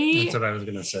 9:3. That's what I was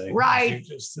going to say. Right.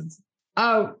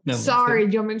 Sorry.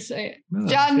 Do you want me to say it? No,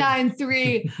 John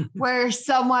 9:3, where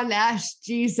someone asked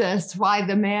Jesus why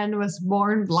the man was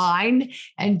born blind.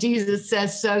 And Jesus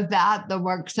says, so that the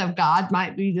works of God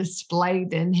might be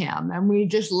displayed in him. And we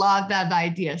just love that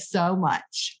idea so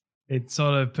much. It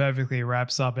sort of perfectly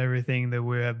wraps up everything that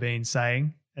we have been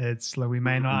saying. It's like, we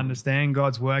may not understand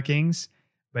God's workings,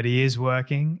 but he is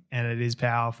working, and it is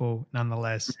powerful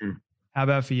nonetheless. How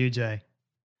about for you, Jay?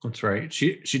 That's right.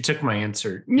 She took my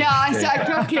answer. Yeah, I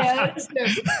took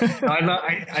it.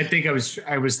 I think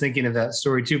I was thinking of that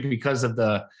story too, because of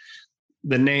the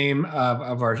name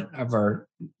of our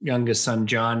youngest son,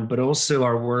 John, but also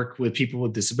our work with people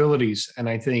with disabilities. And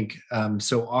I think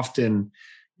so often,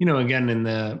 again, in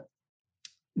the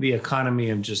economy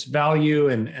of just value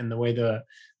and the way the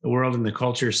world and the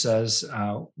culture says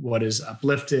what is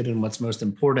uplifted and what's most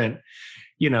important,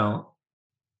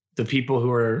 the people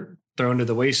who are thrown to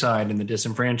the wayside and the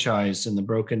disenfranchised and the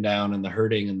broken down and the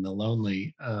hurting and the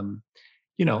lonely,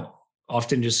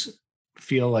 often just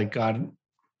feel like God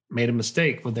made a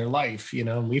mistake with their life,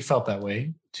 and we felt that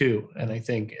way too. And I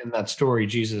think in that story,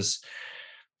 Jesus,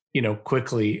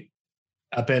 quickly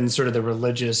upends sort of the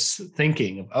religious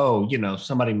thinking of,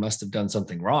 somebody must have done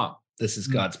something wrong. This is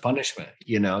God's punishment.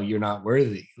 You're not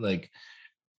worthy.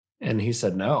 And he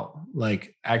said, no,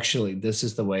 actually, this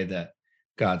is the way that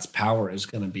God's power is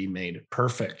going to be made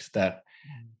perfect, that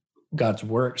God's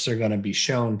works are going to be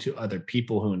shown to other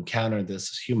people who encounter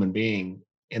this human being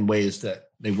in ways that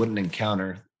they wouldn't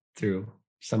encounter through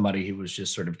somebody who was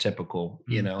just sort of typical,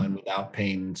 and without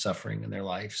pain and suffering in their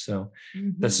life. So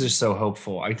that's just so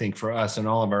hopeful, I think, for us in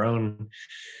all of our own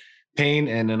pain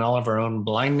and in all of our own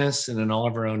blindness and in all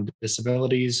of our own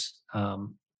disabilities.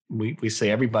 We say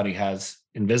everybody has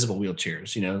invisible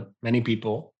wheelchairs. Many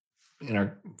people in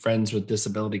our friends with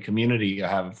disability community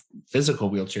have physical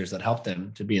wheelchairs that help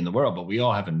them to be in the world, but we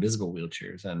all have invisible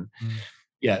wheelchairs. And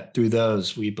yet through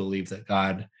those, we believe that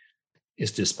God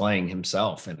is displaying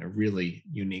himself in a really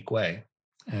unique way.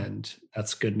 And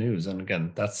that's good news. And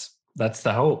again, that's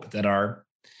the hope that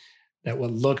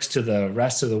what looks to the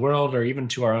rest of the world or even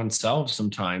to our own selves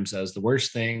sometimes as the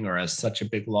worst thing or as such a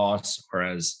big loss or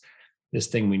as this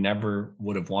thing we never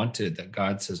would have wanted, that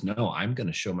God says, no, I'm going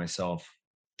to show myself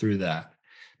through that,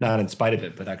 not in spite of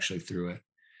it, but actually through it.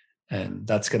 And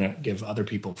that's going to give other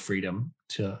people freedom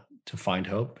to find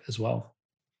hope as well.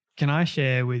 Can I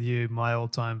share with you my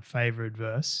all-time favorite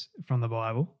verse from the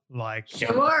Bible?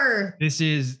 Sure. This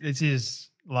is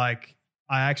like,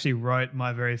 I actually wrote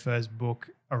my very first book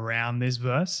around this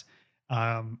verse.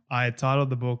 I titled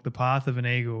the book "The Path of an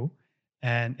Eagle,"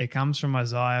 and it comes from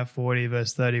Isaiah 40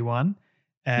 verse 31.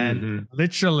 And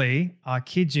literally, I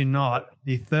kid you not,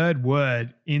 the third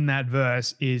word in that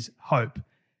verse is hope.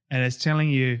 And it's telling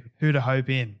you who to hope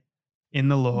in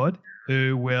the Lord,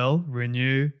 who will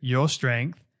renew your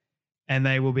strength, and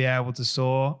they will be able to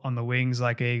soar on the wings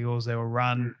like eagles. They will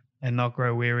run and not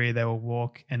grow weary. They will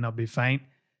walk and not be faint.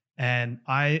 And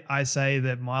I say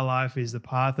that my life is the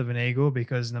path of an eagle,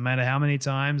 because no matter how many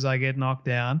times I get knocked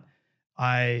down,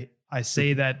 I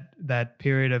see that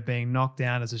period of being knocked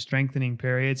down as a strengthening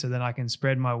period, so that I can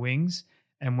spread my wings.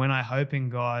 And when I hope in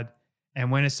God and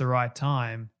when it's the right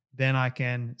time, then I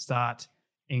can start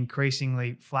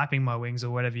increasingly flapping my wings,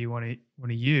 or whatever you want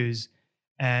to use,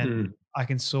 and I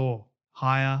can soar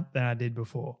higher than I did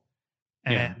before.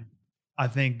 And I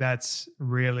think that's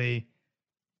really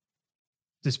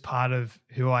just part of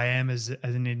who I am as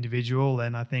an individual.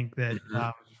 And I think that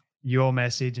your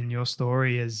message and your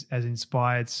story has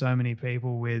inspired so many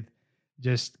people with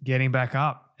just getting back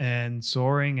up and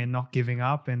soaring and not giving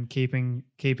up and keeping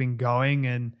going,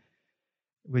 and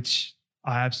which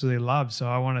I absolutely love. So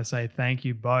I want to say thank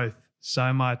you both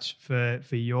so much for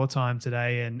your time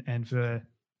today and for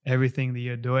everything that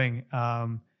you're doing.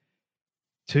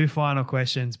 2 final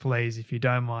questions, please, if you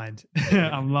don't mind.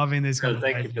 I'm loving this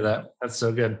conversation. Thank you for that. That's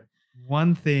so good.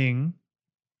 One thing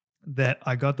that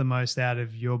I got the most out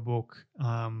of your book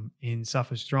in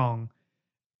Suffer Strong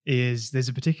is there's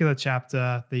a particular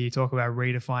chapter that you talk about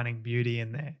redefining beauty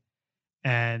in there.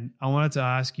 And I wanted to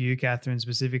ask you, Katherine,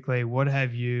 specifically, what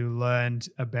have you learned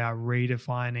about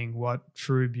redefining what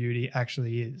true beauty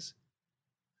actually is?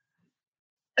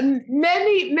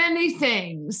 Many, many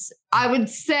things. I would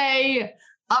say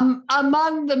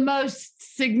among the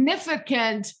most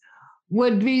significant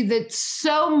would be that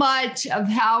so much of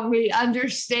how we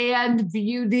understand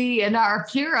beauty and our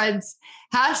appearance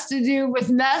has to do with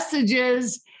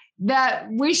messages that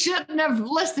we shouldn't have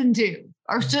listened to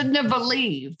or shouldn't have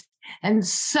believed. And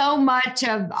so much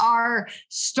of our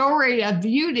story of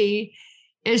beauty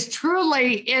is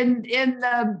truly in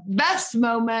the best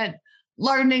moment,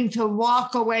 learning to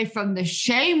walk away from the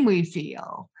shame we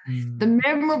feel. The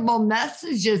memorable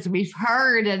messages we've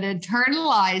heard and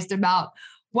internalized about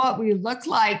what we look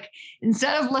like,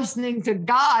 instead of listening to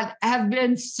God, have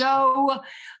been so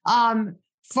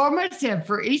formative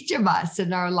for each of us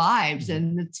in our lives,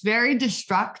 and it's very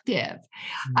destructive.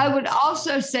 I would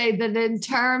also say that in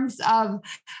terms of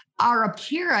our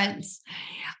appearance,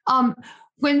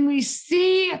 when we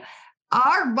see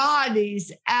our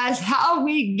bodies as how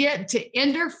we get to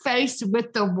interface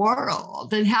with the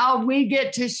world and how we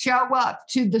get to show up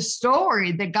to the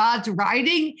story that God's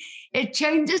writing, it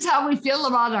changes how we feel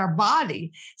about our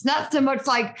body. It's not so much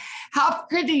like, how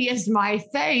pretty is my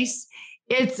face?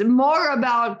 It's more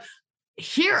about,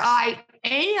 here I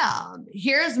am.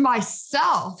 Here's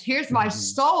myself. Here's my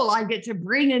soul I get to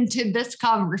bring into this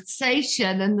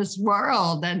conversation and this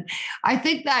world. And I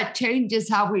think that changes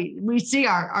how we see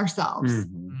ourselves.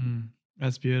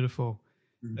 That's beautiful.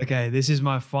 Okay, this is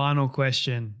my final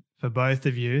question for both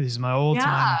of you. This is my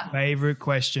all-time favorite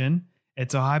question.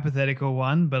 It's a hypothetical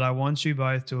one, but I want you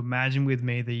both to imagine with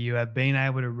me that you have been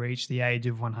able to reach the age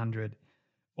of 100.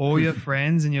 All your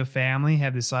friends and your family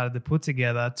have decided to put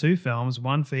together 2 films,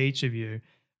 one for each of you,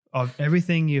 of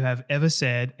everything you have ever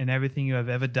said and everything you have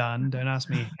ever done. Don't ask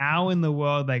me how in the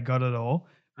world they got it all.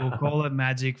 We'll call it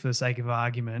magic for the sake of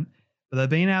argument. But they've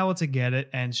been able to get it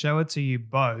and show it to you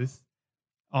both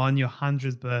on your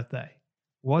 100th birthday.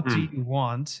 What do you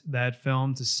want that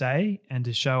film to say and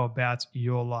to show about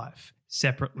your life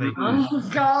separately? Oh,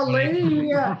 golly. Who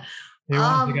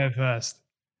wants to go first?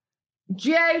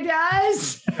 Jay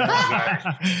does.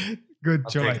 Good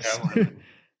I'll choice.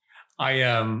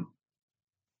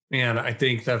 Man, I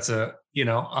think that's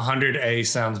 100A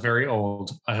sounds very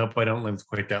old. I hope I don't live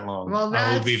quite that long. Well,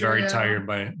 I will be that's very true. tired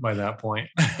by that point.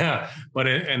 But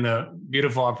in the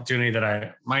beautiful opportunity that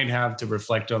I might have to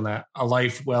reflect on that, a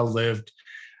life well lived,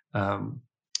 I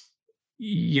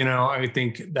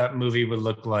think that movie would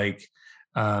look like,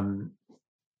 I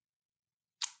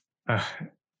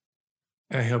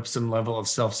hope some level of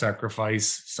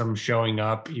self-sacrifice, some showing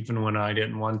up even when I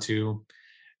didn't want to.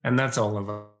 And that's all of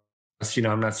us.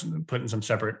 I'm not putting some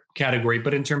separate category,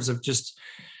 but in terms of just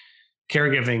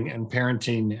caregiving and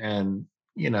parenting and,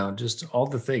 just all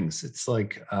the things, it's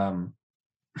like,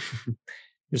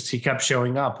 just he kept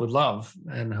showing up with love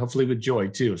and hopefully with joy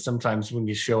too. Sometimes when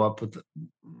you show up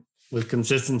with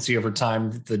consistency over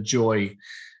time, the joy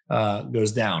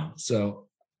goes down. So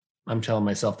I'm telling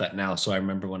myself that now. So I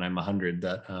remember when I'm 100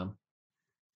 that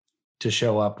to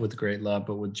show up with great love,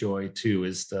 but with joy too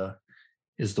is the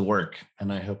work.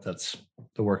 And I hope that's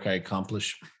the work I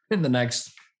accomplish in the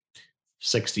next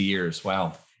 60 years.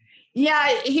 Wow.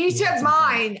 Yeah, he took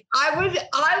mine.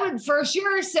 I would for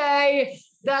sure say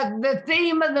that the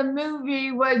theme of the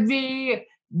movie would be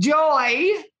joy.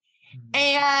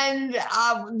 And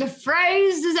the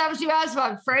phrase, is that what you asked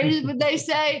about? Phrase, would they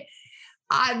say?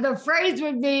 The phrase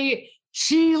would be,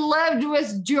 she lived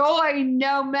with joy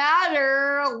no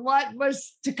matter what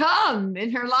was to come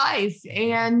in her life.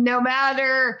 And no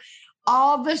matter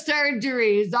all the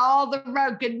surgeries, all the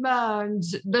broken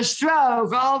bones, the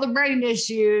stroke, all the brain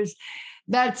issues,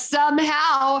 that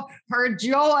somehow her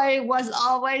joy was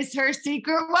always her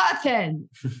secret weapon.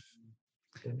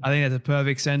 I think that's a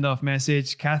perfect send-off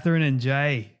message. Katherine and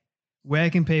Jay,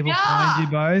 where can people find you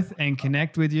both and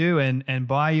connect with you and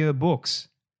buy your books?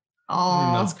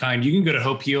 Oh, that's kind. You can go to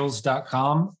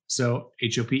hopeheals.com. So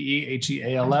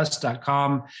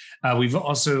HOPEHEALS.com. We've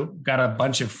also got a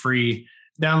bunch of free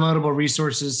downloadable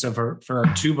resources. So for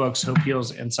our 2 books, Hope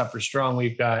Heals and Suffer Strong,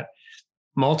 we've got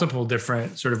multiple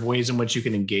different sort of ways in which you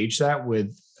can engage that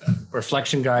with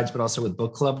reflection guides, but also with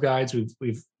book club guides.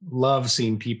 We've loved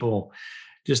seeing people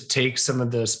just take some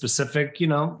of the specific,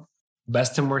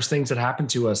 best and worst things that happen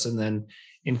to us, and then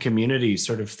in community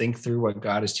sort of think through what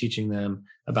God is teaching them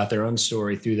about their own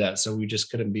story through that. So we just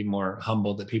couldn't be more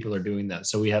humbled that people are doing that.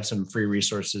 So we have some free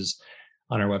resources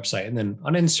on our website. And then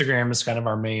on Instagram is kind of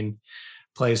our main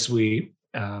place we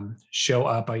show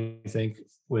up, I think,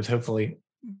 with hopefully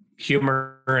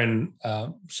humor and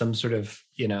some sort of,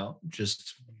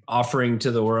 just offering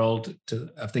to the world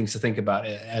of things to think about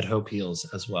at Hope Heals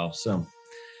as well. So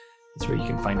that's where you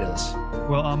can find us.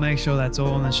 Well, I'll make sure that's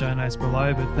all in the show notes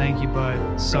below, but thank you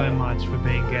both so much for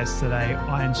being guests today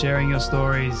and sharing your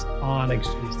stories on the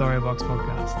Storybox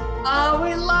podcast. Oh,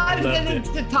 we love getting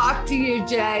to talk to you,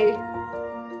 Jay.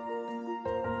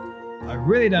 I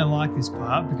really don't like this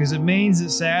part because it means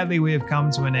that sadly we have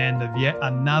come to an end of yet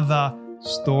another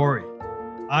story.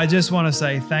 I just want to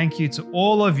say thank you to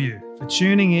all of you for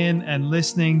tuning in and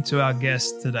listening to our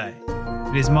guests today.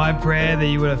 It is my prayer that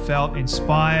you would have felt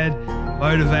inspired,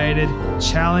 motivated,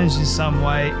 challenged in some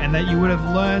way, and that you would have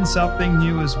learned something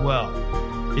new as well.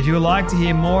 If you would like to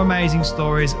hear more amazing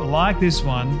stories like this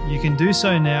one, you can do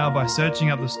so now by searching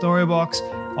up the Storybox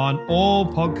on all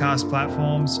podcast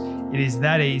platforms. It is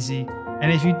that easy.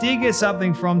 And if you did get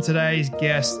something from today's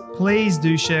guest, please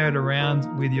do share it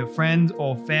around with your friend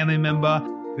or family member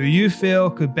who you feel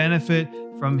could benefit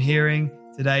from hearing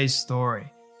today's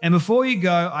story. And before you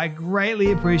go, I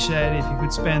greatly appreciate it if you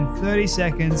could spend 30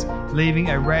 seconds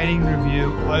leaving a rating review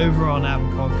over on Apple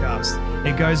Podcasts.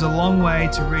 It goes a long way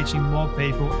to reaching more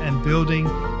people and building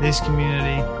this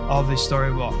community of the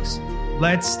Storybox.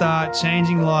 Let's start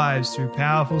changing lives through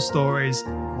powerful stories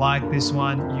like this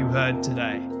one you heard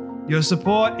today. Your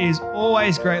support is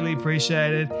always greatly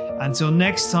appreciated. Until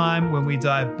next time, when we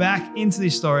dive back into the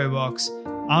Storybox,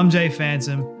 I'm Jay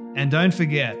Phantom, and don't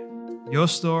forget, your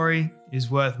story is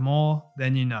worth more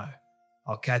than you know.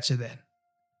 I'll catch you then.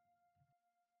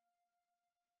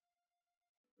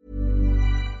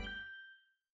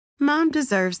 Mom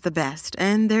deserves the best,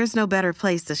 and there's no better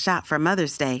place to shop for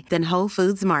Mother's Day than Whole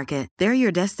Foods Market. They're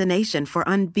your destination for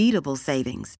unbeatable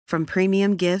savings, from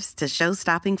premium gifts to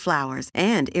show-stopping flowers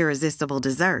and irresistible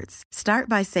desserts. Start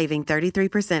by saving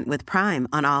 33% with Prime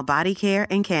on all body care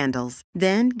and candles.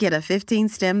 Then get a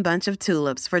 15-stem bunch of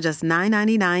tulips for just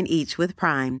 $9.99 each with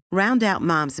Prime. Round out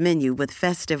Mom's menu with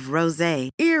festive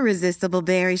rosé, irresistible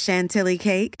berry chantilly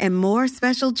cake, and more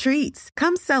special treats.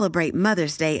 Come celebrate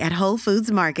Mother's Day at Whole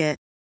Foods Market.